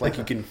Hulk. Like,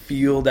 you can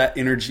feel that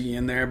energy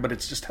in there, but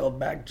it's just held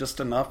back just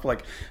enough.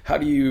 Like,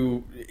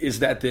 is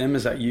that them?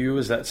 Is that you?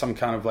 Is that some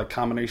kind of like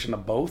combination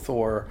of both?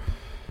 Or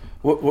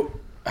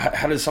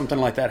how does something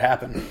like that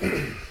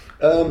happen?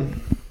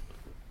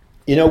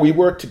 We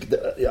work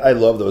together. I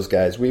love those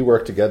guys. We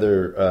work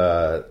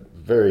together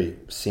very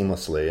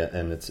seamlessly,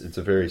 and it's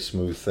a very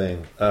smooth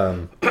thing.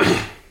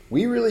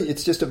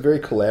 It's just a very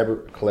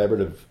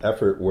collaborative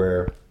effort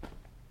where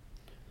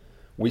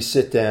we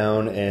sit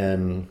down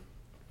and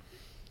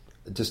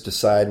just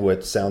decide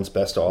what sounds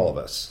best to all of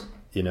us,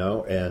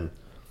 and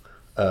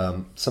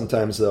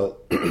sometimes they'll,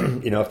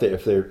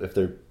 if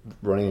they're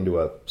running into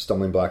a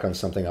stumbling block on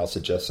something, I'll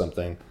suggest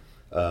something.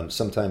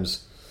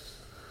 Sometimes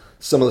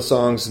some of the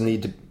songs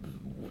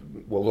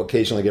will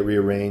occasionally get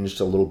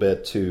rearranged a little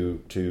bit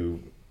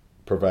to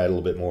provide a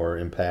little bit more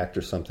impact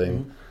or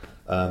something.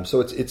 Mm-hmm. So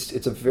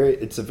it's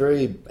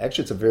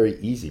a very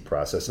easy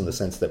process in the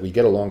sense that we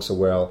get along so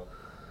well.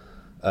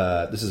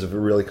 This is a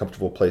really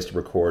comfortable place to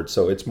record.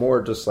 So it's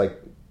more just like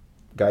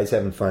guys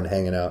having fun,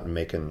 hanging out, and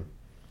making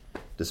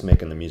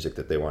the music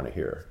that they want to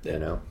hear.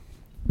 Yeah.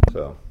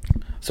 So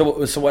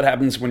what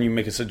happens when you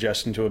make a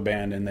suggestion to a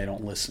band and they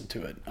don't listen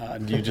to it?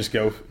 Do you just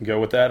go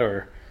with that,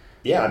 or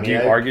yeah? I mean, do you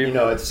argue?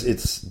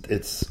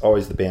 It's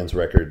always the band's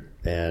record,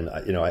 and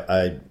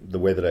I the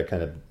way that I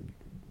kind of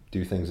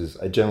do things is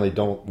I generally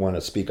don't want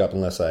to speak up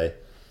unless I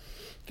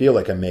feel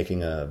like I'm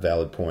making a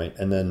valid point,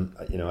 and then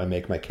I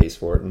make my case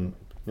for it, and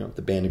if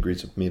the band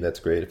agrees with me, that's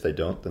great. If they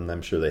don't, then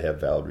I'm sure they have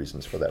valid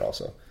reasons for that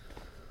also.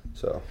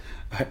 So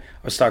I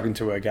was talking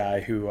to a guy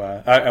who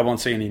I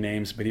won't say any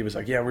names, but he was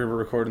like, yeah, we were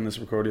recording this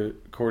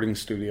recording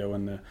studio,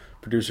 and the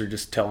producer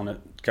just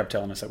kept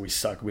telling us that we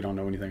suck, we don't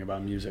know anything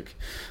about music.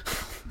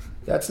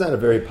 That's not a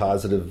very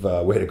positive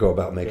way to go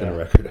about making a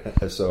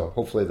record. So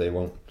hopefully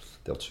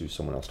they'll choose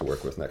someone else to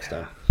work with next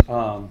time.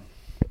 Let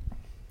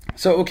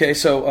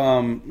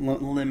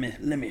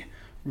me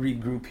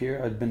regroup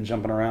here. I've been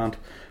jumping around.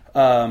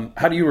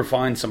 How do you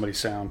refine somebody's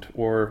sound,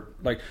 or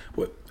like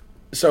what?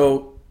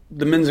 So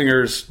the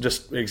Menzingers,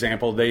 just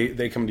example,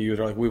 they come to you.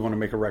 They're like, we want to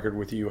make a record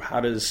with you.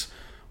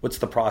 What's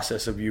the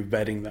process of you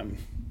vetting them,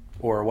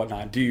 or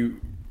whatnot?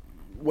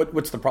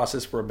 What's the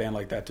process for a band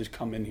like that to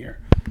come in here?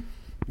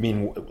 I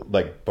mean,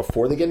 like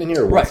before they get in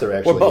here, or once they're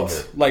actually or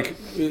both? in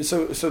here? Like,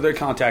 so they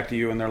contact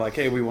you and they're like,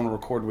 hey, we want to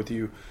record with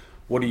you.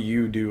 What do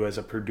you do as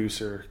a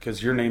producer?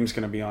 Because your name's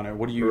going to be on it.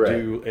 What do you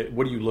do?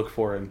 What do you look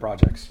for in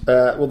projects?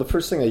 Well, the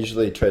first thing I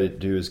usually try to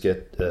do is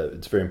get.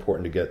 It's very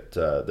important to get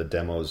the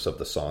demos of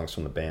the songs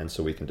from the band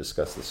so we can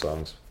discuss the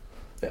songs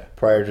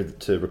prior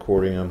to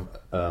recording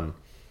them.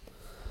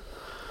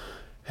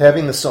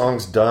 Having the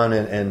songs done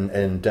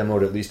and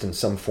demoed at least in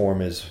some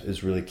form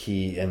is really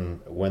key.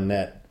 And when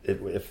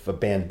if a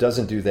band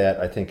doesn't do that,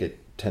 I think it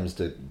tends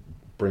to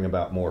bring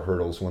about more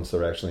hurdles once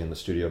they're actually in the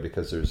studio,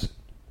 because there's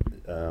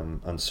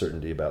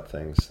uncertainty about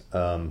things.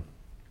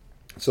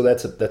 So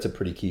that's a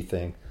pretty key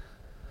thing.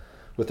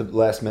 With the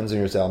last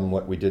Menzingers album,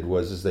 what we did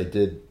was they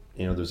did,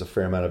 there's a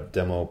fair amount of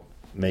demo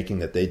making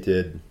that they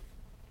did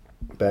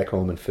back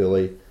home in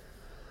Philly,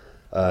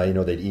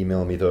 they'd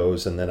email me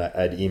those, and then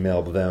I'd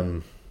email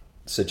them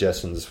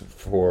suggestions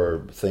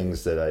for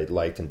things that I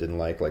liked and didn't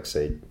like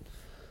say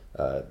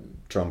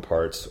drum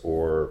parts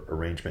or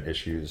arrangement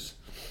issues,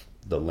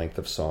 the length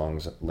of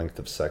songs, length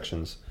of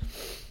sections.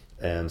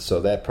 And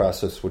so that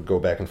process would go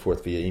back and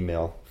forth via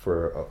email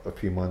for a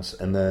few months.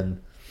 And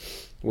then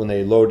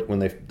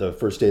the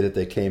first day that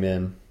they came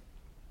in,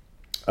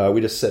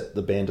 we just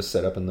the band to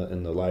set up in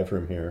the live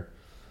room here,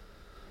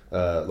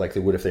 like they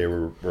would if they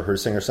were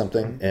rehearsing or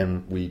something.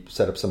 And we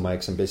set up some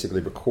mics and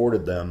basically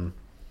recorded them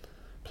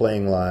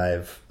playing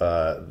live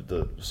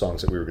the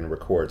songs that we were going to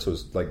record. So it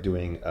was like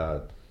doing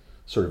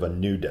sort of a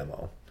new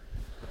demo.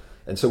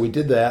 And so we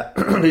did that.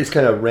 We just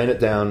kind of ran it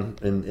down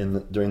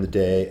during the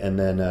day, and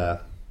then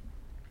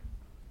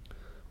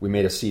we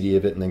made a CD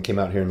of it, and then came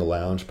out here in the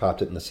lounge,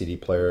 popped it in the CD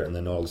player, and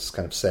then all just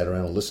kind of sat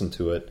around and listened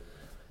to it,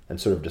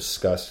 and sort of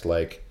discussed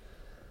like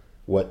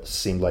what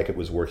seemed like it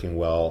was working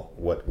well,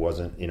 what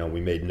wasn't.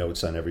 We made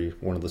notes on every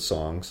one of the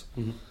songs,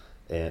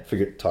 and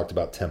talked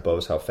about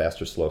tempos, how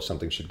fast or slow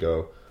something should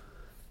go,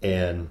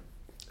 and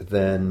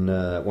then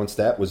once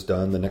that was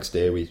done, the next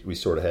day we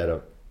sort of had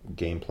a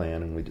game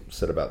plan, and we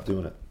set about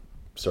doing it.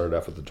 Started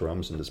off with the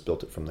drums and just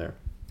built it from there.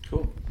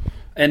 Cool.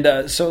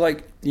 And so,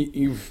 like,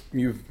 you've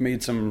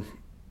made some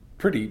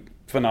pretty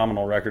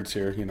phenomenal records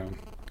here.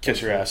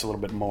 Kiss Your Ass a little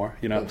bit more.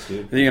 Thanks,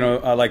 dude.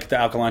 Like the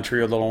Alkaline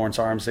trio, the Lawrence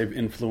Arms. They've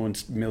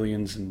influenced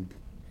millions and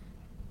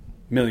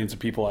millions of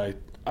people.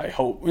 I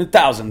hope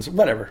thousands,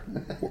 whatever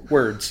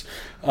words.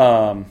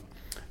 So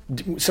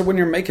when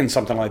you're making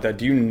something like that,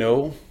 do you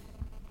know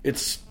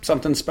it's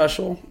something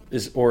special,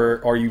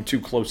 or are you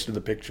too close to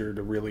the picture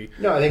to really?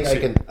 No, I think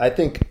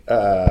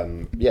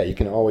you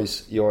can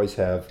always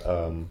have.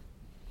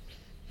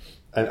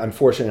 I'm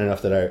fortunate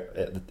enough that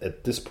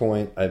at this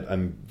point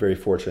I'm very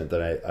fortunate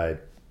that I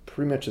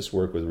pretty much just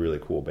work with really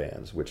cool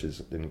bands, which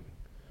is,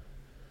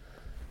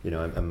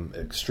 I'm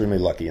extremely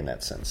lucky in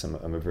that sense.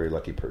 I'm a very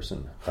lucky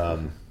person.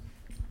 And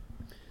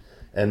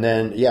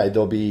then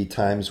there'll be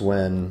times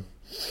when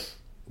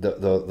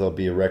there'll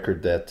be a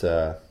record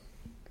that.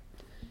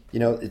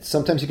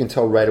 Sometimes you can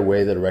tell right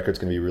away that a record's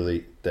going to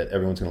be that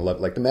everyone's going to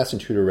love. Like the Mass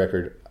Intruder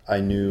record,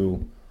 I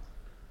knew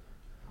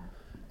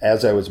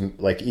as I was,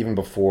 like, even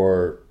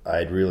before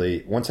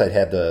once I'd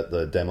had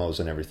the demos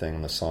and everything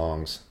and the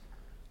songs,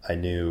 I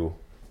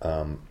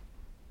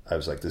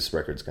was like, this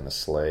record's going to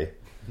slay.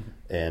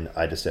 And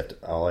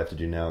all I have to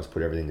do now is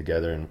put everything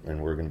together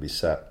and we're going to be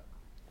set.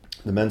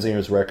 The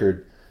Menzingers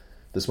record,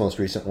 this most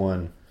recent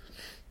one,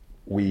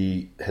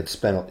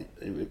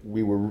 it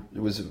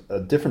was a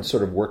different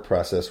sort of work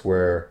process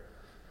where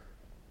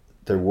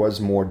there was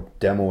more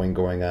demoing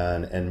going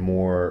on and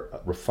more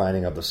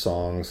refining of the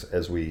songs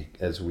as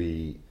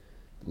we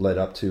led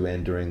up to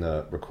and during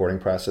the recording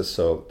process.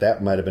 So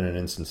that might have been an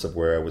instance of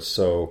where I was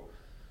so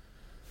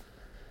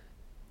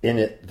in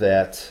it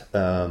that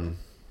I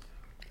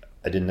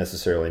didn't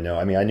necessarily know.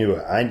 I mean,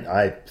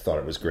 I thought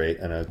it was great,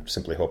 and I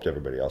simply hoped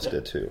everybody else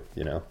did too.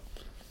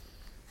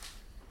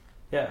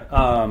 Yeah.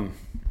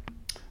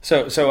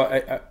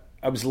 So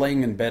I was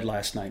laying in bed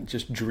last night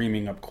just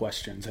dreaming up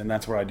questions, and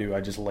that's what I do.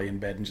 I just lay in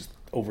bed and just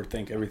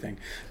overthink everything.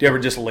 Do you ever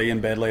just lay in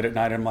bed late at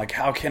night and I'm like,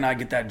 how can I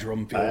get that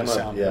drum feel to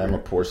sound better? I'm a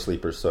poor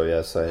sleeper, so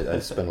yes, I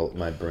spend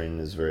my brain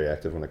is very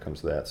active when it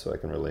comes to that, so I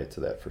can relate to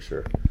that for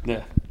sure.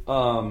 Yeah.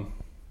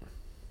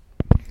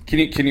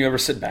 Can you ever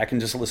sit back and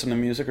just listen to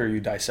music, or are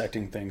you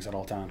dissecting things at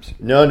all times?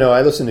 No,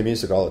 I listen to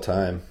music all the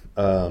time.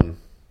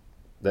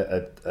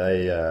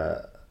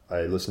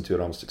 I listen to it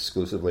almost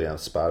exclusively on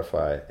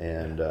Spotify,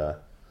 and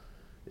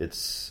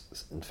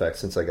it's, in fact,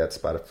 since I got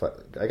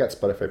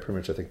Spotify pretty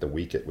much, I think, the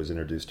week it was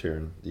introduced here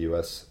in the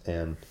U.S.,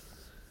 and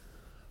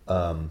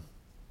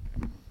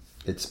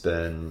it's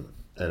been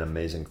an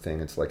amazing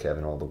thing. It's like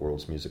having all the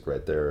world's music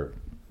right there,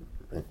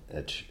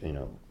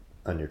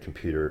 on your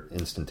computer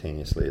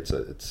instantaneously. It's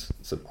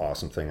an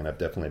awesome thing, and I've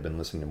definitely been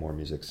listening to more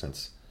music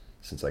since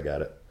I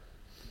got it.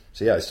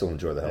 So yeah, I still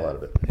enjoy the hell out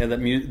of it. Yeah,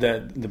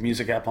 the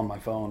music app on my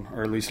phone,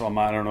 or at least on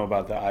my, I don't know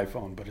about the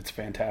iPhone, but it's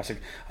fantastic.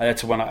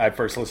 That's when I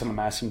first listened to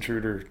Mass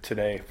Intruder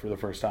today for the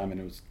first time,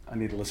 and I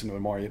need to listen to it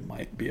more. It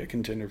might be a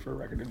contender for a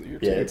record of the year.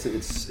 Yeah, it's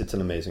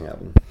an amazing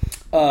album.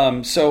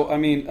 So I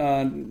mean,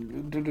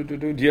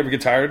 do you ever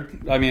get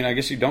tired? I mean, I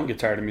guess you don't get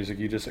tired of music.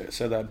 You just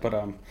said that,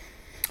 but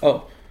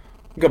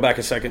go back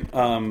a second.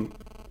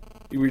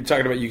 You were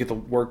talking about you get to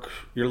work.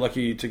 You're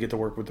lucky to get to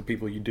work with the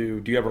people you do.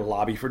 Do you ever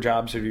lobby for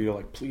jobs, or do you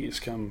like, please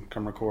come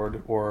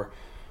record? Or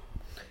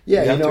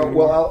yeah,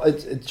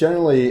 it's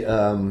generally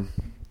the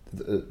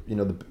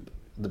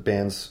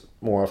bands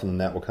more often than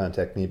that will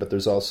contact me, but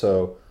there's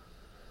also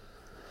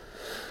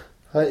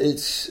I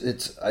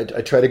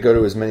try to go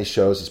to as many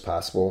shows as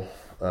possible.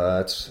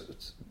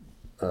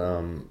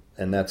 And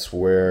that's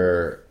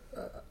where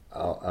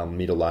I'll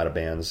meet a lot of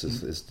bands.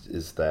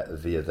 Is that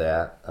via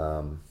that.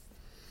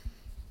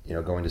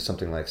 Going to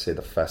something like, say,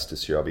 the Fest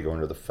this year, I'll be going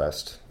to the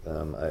Fest.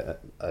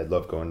 I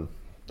love going.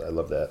 I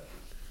love that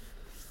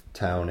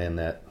town and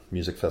that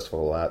music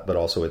festival a lot, but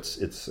also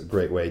it's a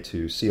great way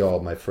to see all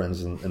of my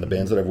friends and the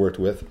bands that I've worked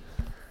with,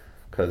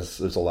 because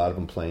there's a lot of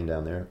them playing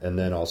down there, and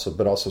then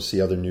also see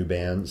other new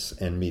bands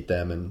and meet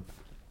them, and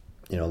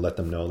let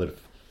them know that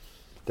if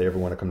they ever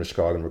want to come to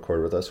Chicago and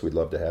record with us, we'd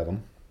love to have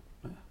them.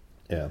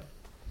 Yeah.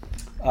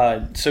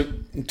 So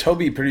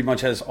Toby pretty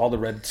much has all the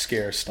Red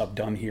Scare stuff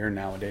done here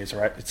nowadays,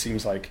 right? It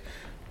seems like.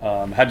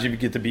 How did you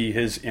get to be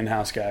his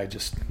in-house guy?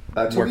 Just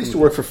Toby used to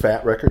work for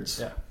Fat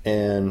Records,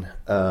 and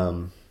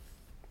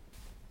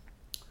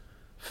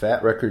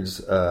Fat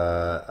Records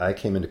I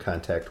came into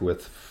contact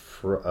with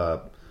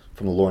from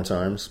the Lawrence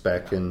Arms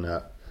back in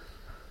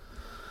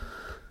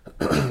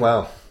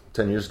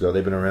 10 years ago.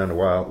 They've been around a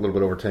while, a little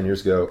bit over 10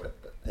 years ago,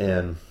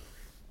 and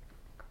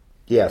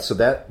yeah, so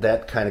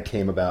that kind of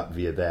came about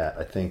via that.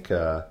 I think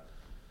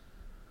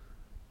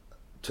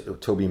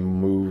Toby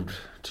moved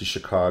to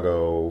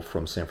Chicago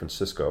from San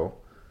Francisco,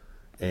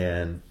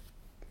 and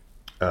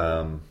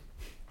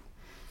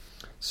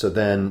so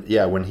then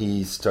when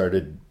he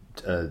started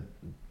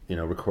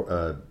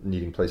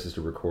needing places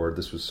to record,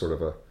 this was sort of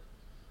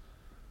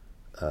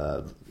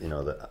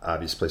the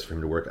obvious place for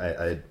him to work.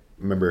 I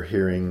remember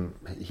hearing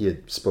he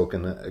had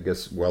spoken, I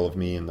guess, well of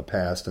me in the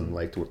past and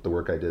liked the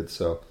work I did,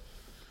 so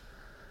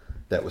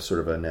that was sort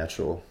of a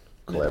natural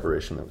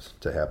collaboration that was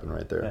to happen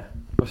right there. Yeah.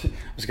 I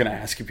was going to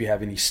ask if you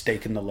have any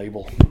stake in the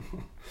label.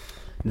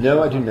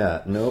 No, I do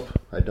not. Nope,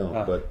 I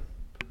don't. But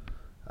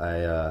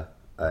I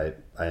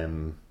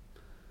am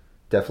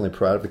definitely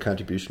proud of the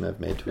contribution I've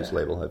made to his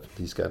label.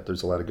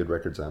 There's a lot of good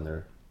records on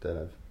there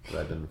that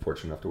I've been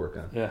fortunate enough to work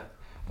on. Yeah.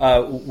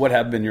 What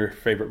have been your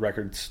favorite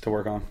records to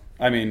work on?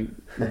 I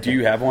mean, do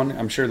you have one?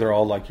 I'm sure they're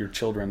all like your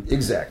children.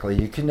 Exactly.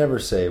 You can never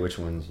say which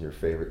one's your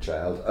favorite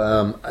child.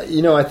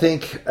 I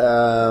think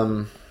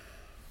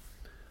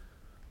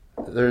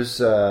there's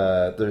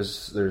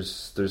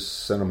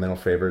sentimental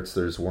favorites.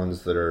 There's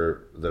ones that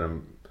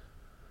I'm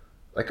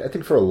like. I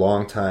think for a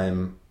long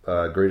time,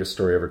 Greatest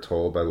Story Ever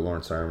Told by the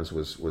Lawrence Arms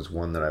was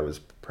one that I was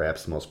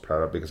perhaps the most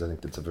proud of, because I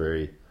think it's a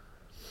very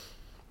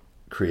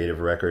creative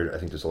record. I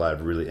think there's a lot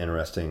of really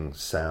interesting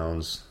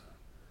sounds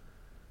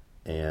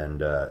and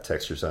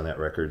textures on that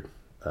record.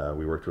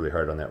 We worked really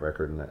hard on that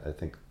record, and I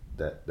think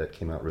that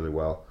came out really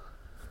well.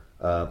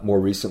 More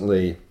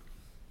recently,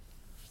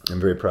 I'm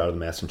very proud of the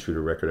Mass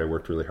Intruder record. I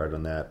worked really hard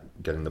on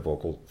that, getting the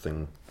vocal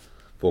things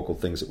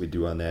that we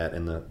do on that,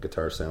 and the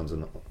guitar sounds,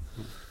 and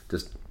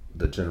just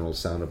the general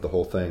sound of the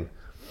whole thing.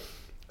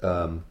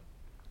 That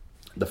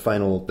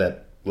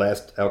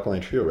last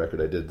Alkaline Trio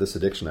record I did, This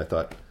Addiction, I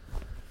thought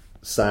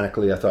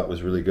sonically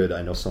was really good.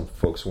 I know some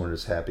folks weren't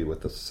as happy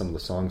with some of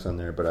the songs on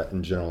there, but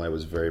in general I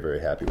was very,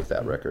 very happy with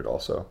that record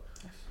also.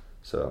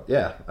 So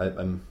yeah,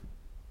 I'm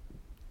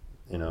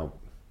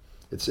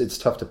it's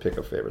tough to pick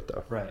a favorite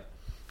though. Right.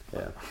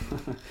 Yeah.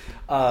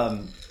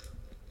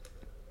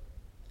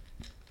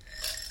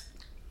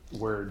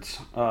 Words.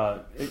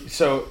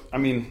 So, I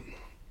mean,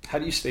 how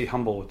do you stay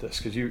humble with this?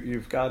 Because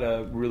you've got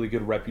a really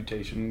good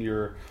reputation.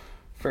 You're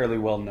fairly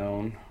well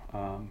known.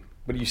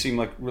 But you seem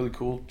like really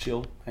cool,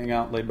 chill, hang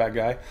out, laid back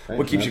guy. Thanks,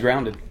 what keeps you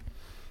grounded?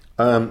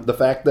 The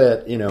fact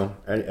that,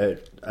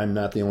 I'm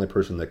not the only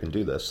person that can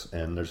do this.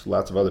 And there's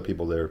lots of other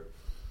people that are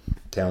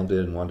talented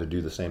and want to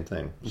do the same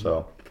thing. Mm-hmm.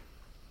 So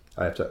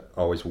I have to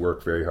always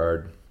work very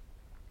hard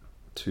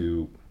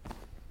to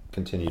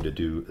continue to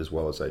do as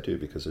well as I do,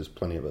 because there's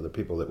plenty of other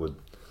people that would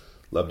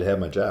love to have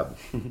my job.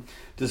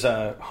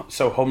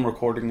 So home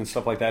recording and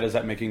stuff like that, is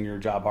that making your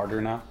job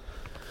harder now?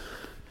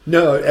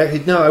 No,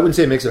 I wouldn't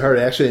say it makes it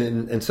harder, actually,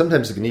 and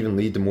sometimes it can even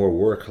lead to more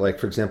work. Like,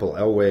 for example,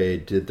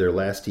 Elway did their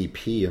last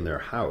EP in their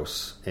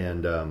house,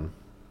 and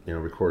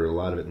recorded a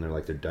lot of it in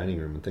their dining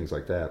room and things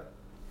like that.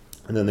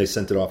 And then they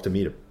sent it off to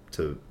me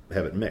to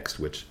have it mixed,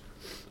 which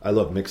I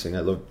love mixing. I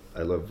love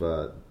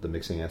the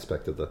mixing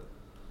aspect of the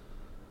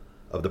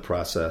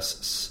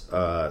process.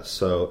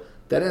 So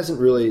that hasn't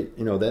really,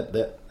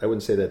 that I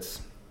wouldn't say that's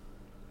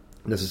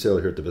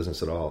necessarily hurt the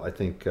business at all. I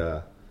think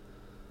that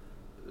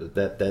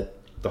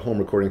the home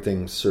recording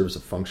thing serves a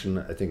function.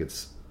 I think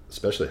it's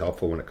especially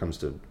helpful when it comes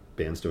to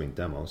bands doing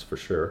demos, for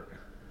sure.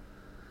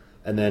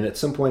 And then at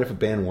some point, if a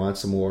band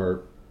wants a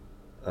more,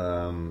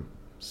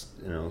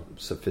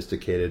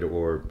 sophisticated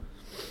or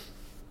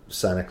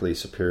sonically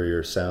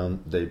superior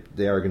sound,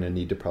 they are going to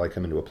need to probably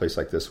come into a place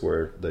like this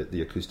where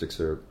the acoustics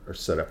are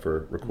set up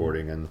for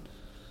recording, and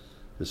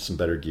there's some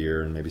better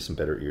gear and maybe some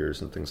better ears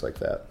and things like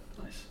that.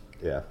 Nice.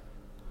 Yeah.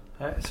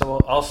 All right, so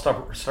I'll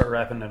start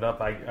wrapping it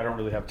up. I don't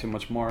really have too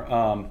much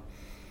more.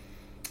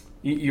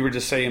 You were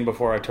just saying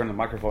before I turned the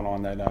microphone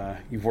on that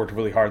you've worked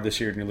really hard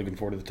this year and you're looking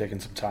forward to taking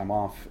some time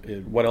off.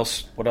 What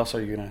else are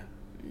you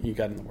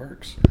got in the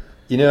works?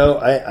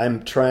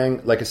 I'm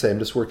trying, like I say, I'm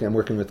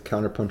working with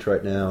Counterpunch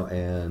right now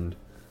and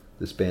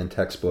this band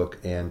Textbook,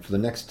 and for the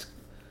next,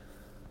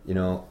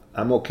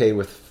 I'm okay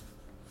with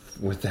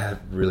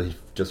that really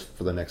just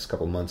for the next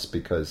couple months,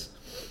 because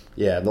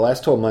the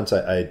last 12 months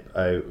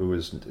it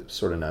was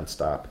sort of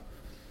nonstop.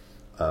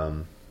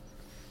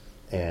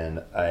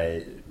 And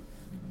I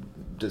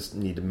just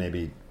need to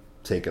maybe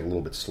take a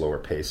little bit slower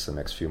pace the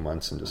next few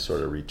months and just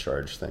sort of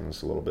recharge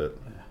things a little bit.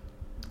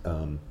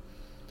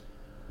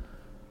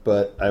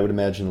 But I would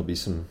imagine there'll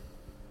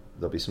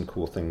be some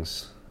cool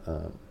things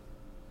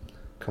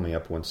coming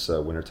up once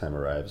wintertime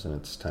arrives and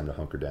it's time to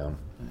hunker down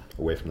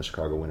away from the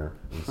Chicago winter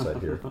inside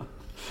here.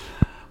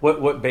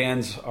 What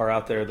bands are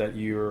out there that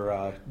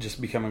you're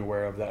just becoming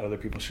aware of that other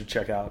people should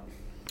check out?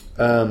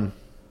 2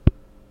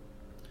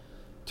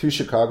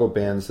 Chicago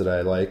bands that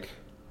I like.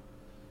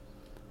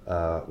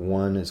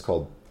 One is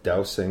called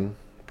Dousing.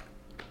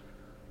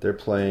 They're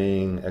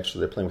playing with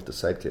the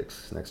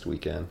Sidekicks next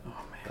weekend.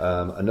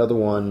 Oh, man. Another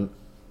one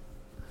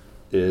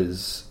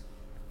is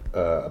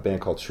a band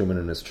called Truman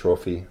and His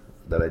Trophy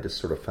that I just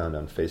sort of found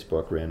on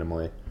Facebook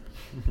randomly.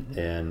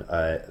 And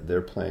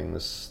they're playing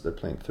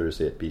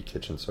Thursday at Beat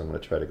Kitchen, so I'm going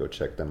to try to go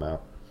check them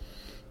out.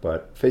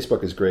 But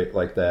Facebook is great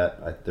like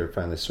that. They're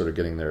finally sort of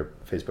getting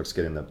Facebook's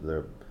getting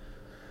their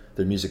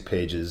music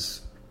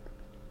pages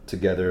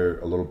together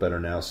a little better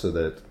now, so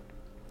that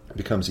it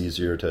becomes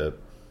easier to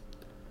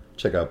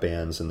check out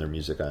bands and their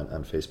music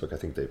on Facebook. I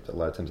think a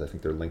lot of times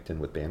they're linked in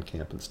with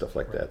Bandcamp and stuff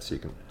like that, so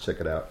you can check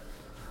it out.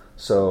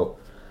 So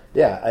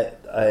yeah,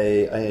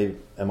 I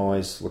am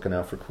always looking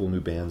out for cool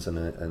new bands,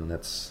 and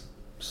that's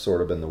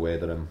sort of been the way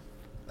that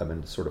I've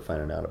been sort of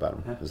finding out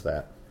about them. Is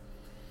that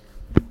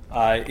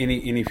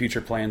any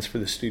future plans for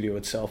the studio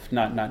itself?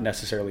 Not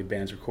necessarily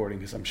bands recording,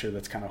 because I'm sure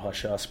that's kind of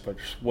hush-hush. But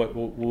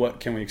what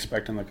can we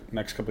expect in the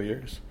next couple of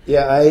years?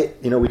 Yeah,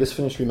 we just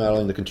finished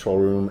remodeling the control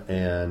room,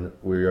 and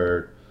we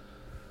are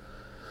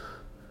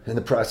in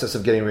the process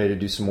of getting ready to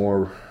do some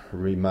more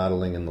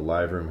remodeling in the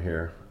live room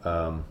here,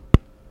 and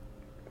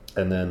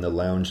then the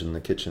lounge and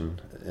the kitchen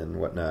and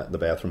whatnot. The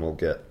bathroom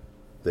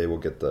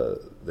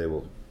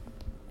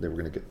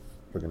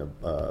we're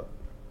gonna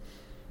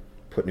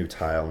put new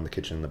tile in the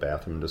kitchen and the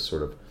bathroom. Just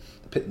sort of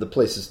the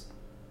place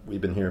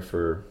we've been here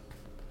for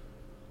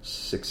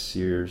 6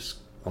 years,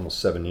 almost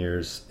 7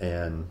 years,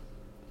 and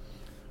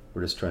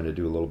we're just trying to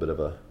do a little bit of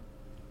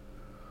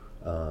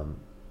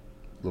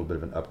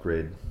an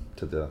upgrade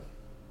to the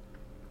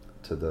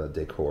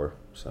decor.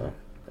 So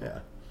yeah.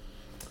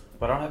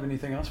 But I don't have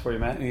anything else for you,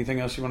 Matt. Anything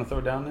else you want to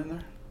throw down in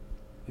there?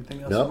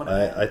 Anything else? No,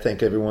 I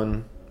thank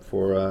everyone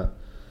for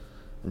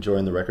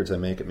enjoying the records I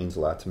make. It means a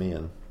lot to me,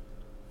 and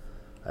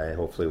I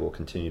hopefully will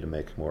continue to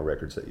make more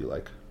records that you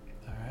like.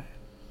 All right.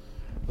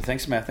 Well,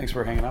 thanks, Matt. Thanks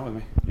for hanging out with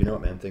me. You know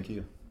it, man. Thank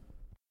you.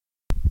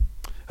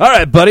 All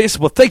right, buddies.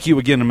 Well, thank you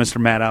again to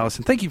Mr. Matt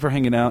Allison. Thank you for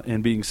hanging out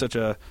and being such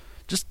a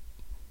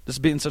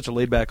being such a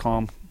laid back,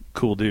 calm,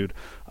 cool dude.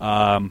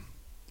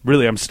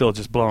 Really, I'm still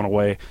just blown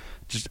away.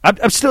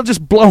 I'm still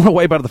just blown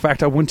away by the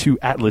fact I went to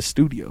Atlas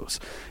Studios.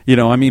 You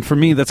know, I mean, for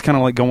me, that's kind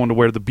of like going to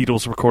where the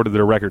Beatles recorded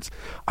their records.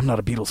 I'm not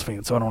a Beatles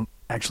fan, so I don't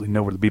actually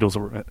know where the Beatles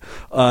were at.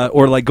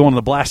 Or like going to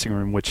the blasting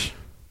room, which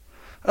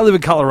I live in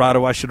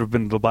Colorado. I should have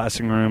been to the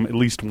blasting room at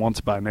least once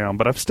by now,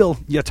 but I've still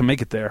yet to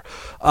make it there.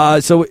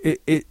 So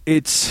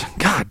it's,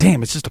 God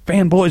damn, it's just a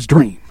fanboy's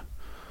dream.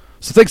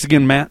 So thanks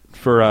again, Matt,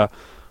 for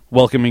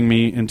welcoming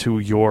me into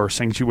your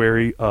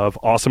sanctuary of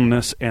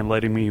awesomeness and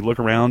letting me look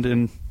around.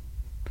 And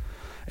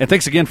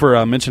thanks again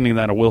for mentioning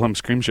that a Wilhelm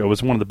Scream show. It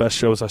was one of the best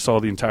shows I saw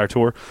the entire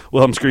tour.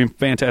 Wilhelm Scream,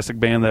 fantastic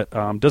band that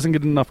doesn't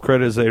get enough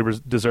credit as they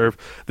deserve.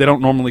 They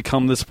don't normally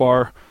come this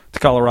far to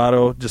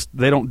Colorado. Just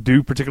they don't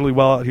do particularly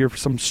well out here for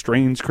some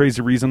strange,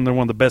 crazy reason. They're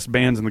one of the best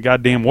bands in the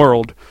goddamn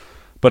world.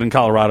 But in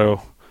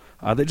Colorado,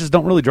 they just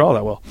don't really draw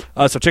that well.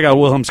 So check out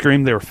Wilhelm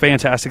Scream. They were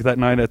fantastic that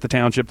night at the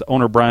Township. The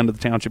owner, Brian, of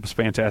the Township was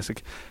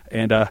fantastic.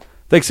 And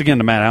thanks again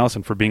to Matt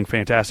Allison for being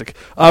fantastic.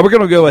 We're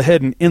going to go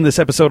ahead and end this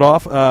episode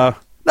off.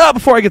 No,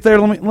 before I get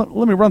there, let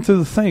me run through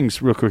the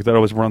things real quick that I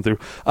always run through.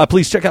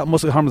 Please check out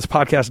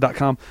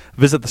mostlyharmlesspodcast.com.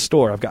 Visit the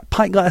store. I've got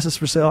pint glasses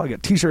for sale. I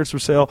got T-shirts for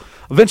sale.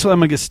 Eventually, I'm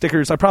going to get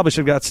stickers. I probably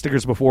should have got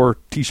stickers before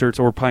T-shirts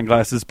or pint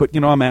glasses, but,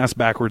 you know, I'm ass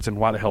backwards, and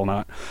why the hell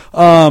not?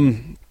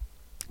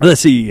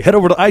 Let's see. Head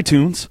over to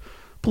iTunes.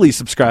 Please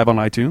subscribe on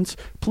iTunes.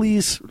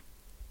 Please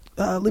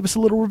leave us a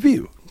little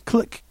review.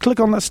 Click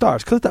on that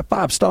stars. Click that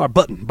 5-star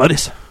button,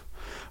 buddies.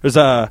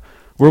 We're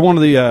one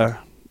of the...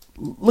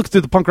 Look through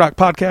the Punk Rock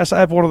Podcast.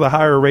 I have one of the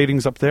higher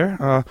ratings up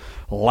there.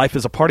 Life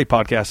is a Party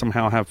Podcast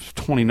somehow have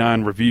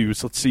 29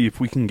 reviews. Let's see if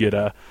we can get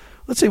at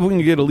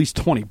least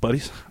 20,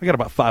 buddies. I got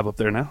about 5 up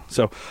there now.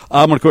 So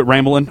I'm going to quit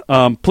rambling.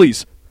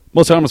 Please,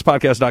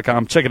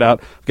 mostlyharmlesspodcast.com. Check it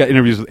out. I've got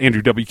interviews with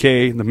Andrew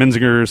WK, the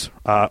Menzingers,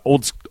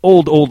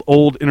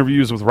 old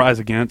interviews with Rise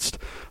Against.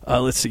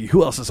 Let's see.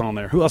 Who else is on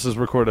there? Who else is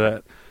recorded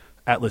at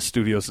Atlas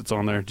Studios that's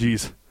on there?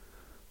 Jeez.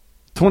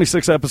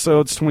 26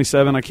 episodes,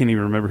 27. I can't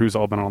even remember who's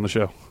all been on the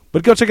show.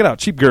 But go check it out.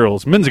 Cheap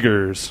Girls,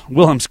 Menzingers,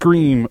 Wilhelm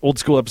Scream, old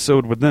school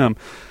episode with them.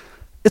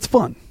 It's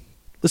fun.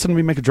 Listen to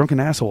me make a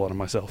drunken asshole out of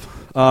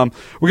myself. We're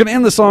going to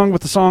end the song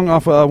with the song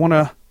off one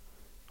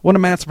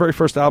of Matt's very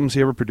first albums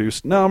he ever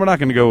produced. No, we're not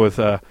going to go with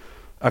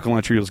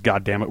Alkaline Trio's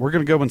Goddammit. We're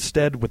going to go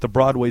instead with the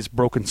Broadway's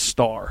Broken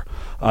Star.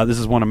 This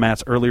is one of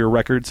Matt's earlier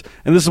records,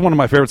 and this is one of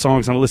my favorite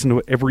songs, and I listen to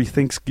it every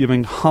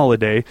Thanksgiving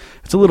holiday.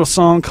 It's a little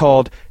song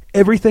called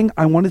everything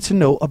I wanted to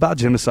know about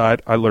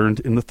genocide I learned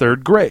in the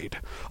 3rd grade.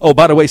 Oh,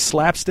 by the way,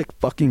 Slapstick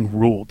fucking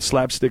ruled.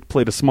 Slapstick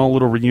played a small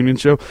little reunion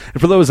show.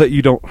 And for those that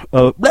you don't,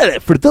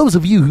 for those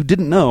of you who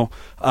didn't know,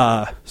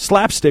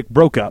 Slapstick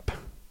broke up.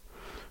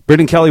 Britt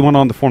and Kelly went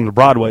on to form the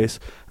Broadways,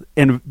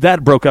 and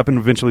that broke up and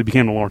eventually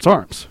became the Lawrence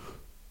Arms.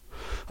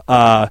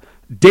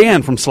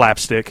 Dan from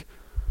Slapstick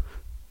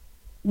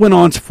went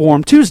on to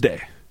form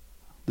Tuesday.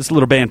 This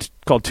little band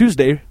called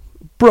Tuesday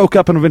broke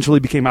up and eventually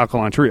became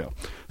Alkaline Trio.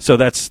 So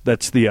that's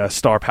the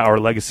star power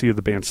legacy of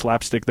the band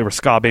Slapstick. They were a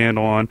ska band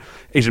on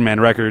Asian Man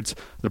Records.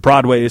 The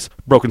Broadways,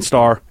 Broken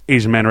Star,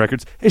 Asian Man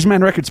Records. Asian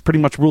Man Records pretty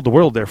much ruled the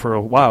world there for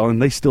a while,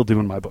 and they still do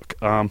in my book.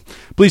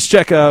 Please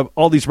check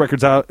all these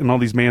records out and all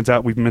these bands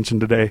out we've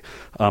mentioned today.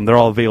 They're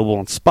all available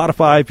on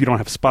Spotify. If you don't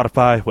have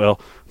Spotify,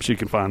 well, I'm sure you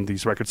can find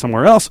these records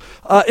somewhere else.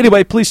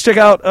 Anyway, please check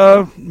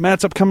out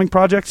Matt's upcoming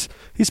projects.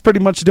 He's pretty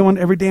much doing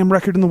every damn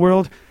record in the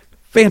world.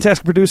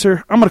 Fantastic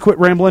producer. I'm going to quit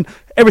rambling.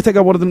 Everything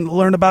I wanted them to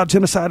learn about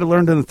genocide I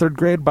learned in the 3rd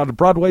grade about the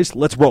Broadways.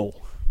 Let's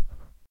roll.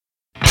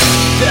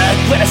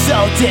 The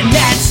assault in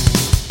nets.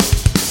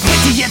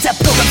 Indians have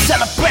built up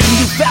celebrating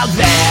newfound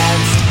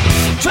lands.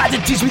 Tried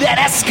to teach me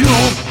that at school.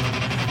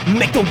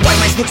 Make the white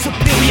race look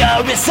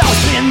superior. It's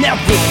always been their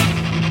rule.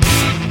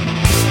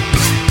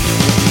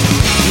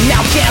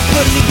 Now can't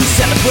believe we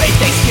celebrate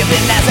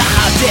Thanksgiving as a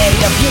holiday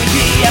of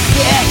unity and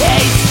fair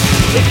hate.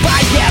 If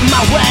I had my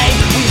way,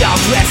 we'd all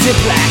dress in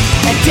black,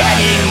 and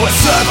Daddy would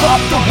serve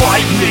up the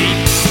white meat.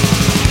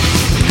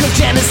 Cause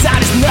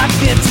genocide is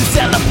nothing to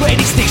celebrate.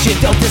 Extinction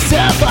don't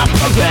deserve a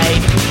parade.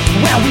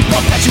 Well, we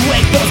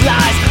perpetuate those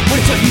lies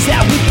with turkeys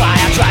that we buy.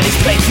 I try to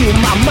explain to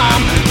my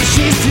mom, but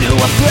she's too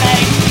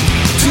afraid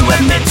to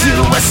admit to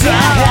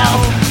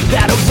herself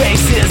that a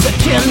race is a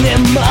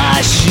killing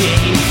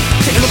machine.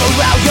 Take a look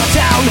around your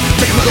town.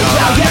 Take a look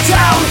around your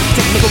town.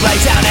 Take a look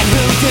around town, and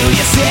who do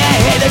you see?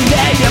 The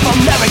Native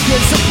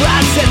American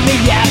surprisingly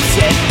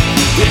absent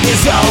in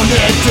his own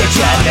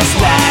indigenous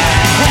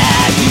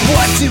land. You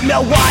want to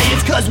know why?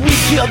 It's cause we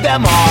killed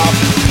them all.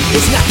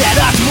 It's not that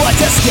hard to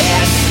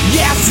understand.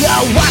 Yeah, so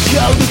I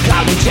go to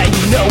college and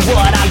you know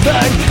what I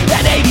learned.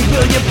 That 80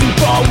 million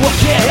people were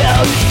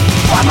killed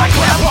by my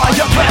grandpa,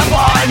 your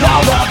grandpa, and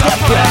all of their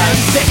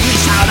friends. They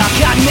reach out our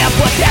continent,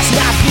 but that's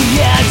not the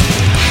end.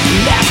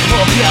 Last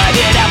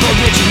full-blooded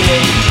Aborigine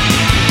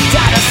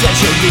died a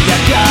century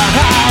ago.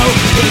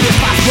 It is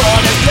possible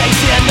there's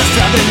place in the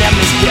southern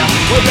hemisphere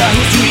where the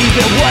history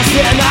even worse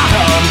than our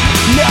home.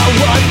 No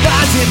one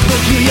finds it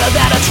peculiar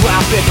that a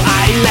tropic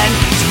island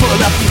is full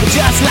of people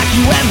just like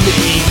you and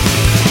me.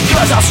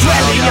 Cause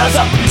Australia's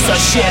a piece of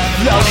shit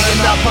floating in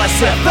the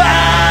Pacific.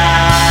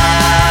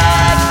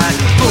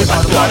 Ruled by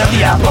the blood of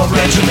the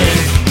Aborigine.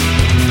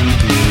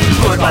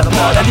 Ruled by the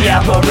blood of the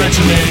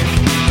Aborigine.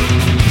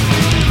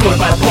 Ruled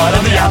by the blood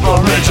of the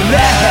Aborigine.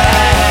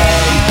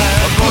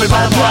 Ruled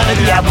by the blood of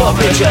the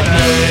Aborigine.